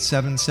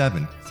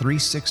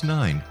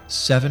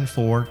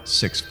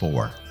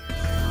 1-877-369-7464.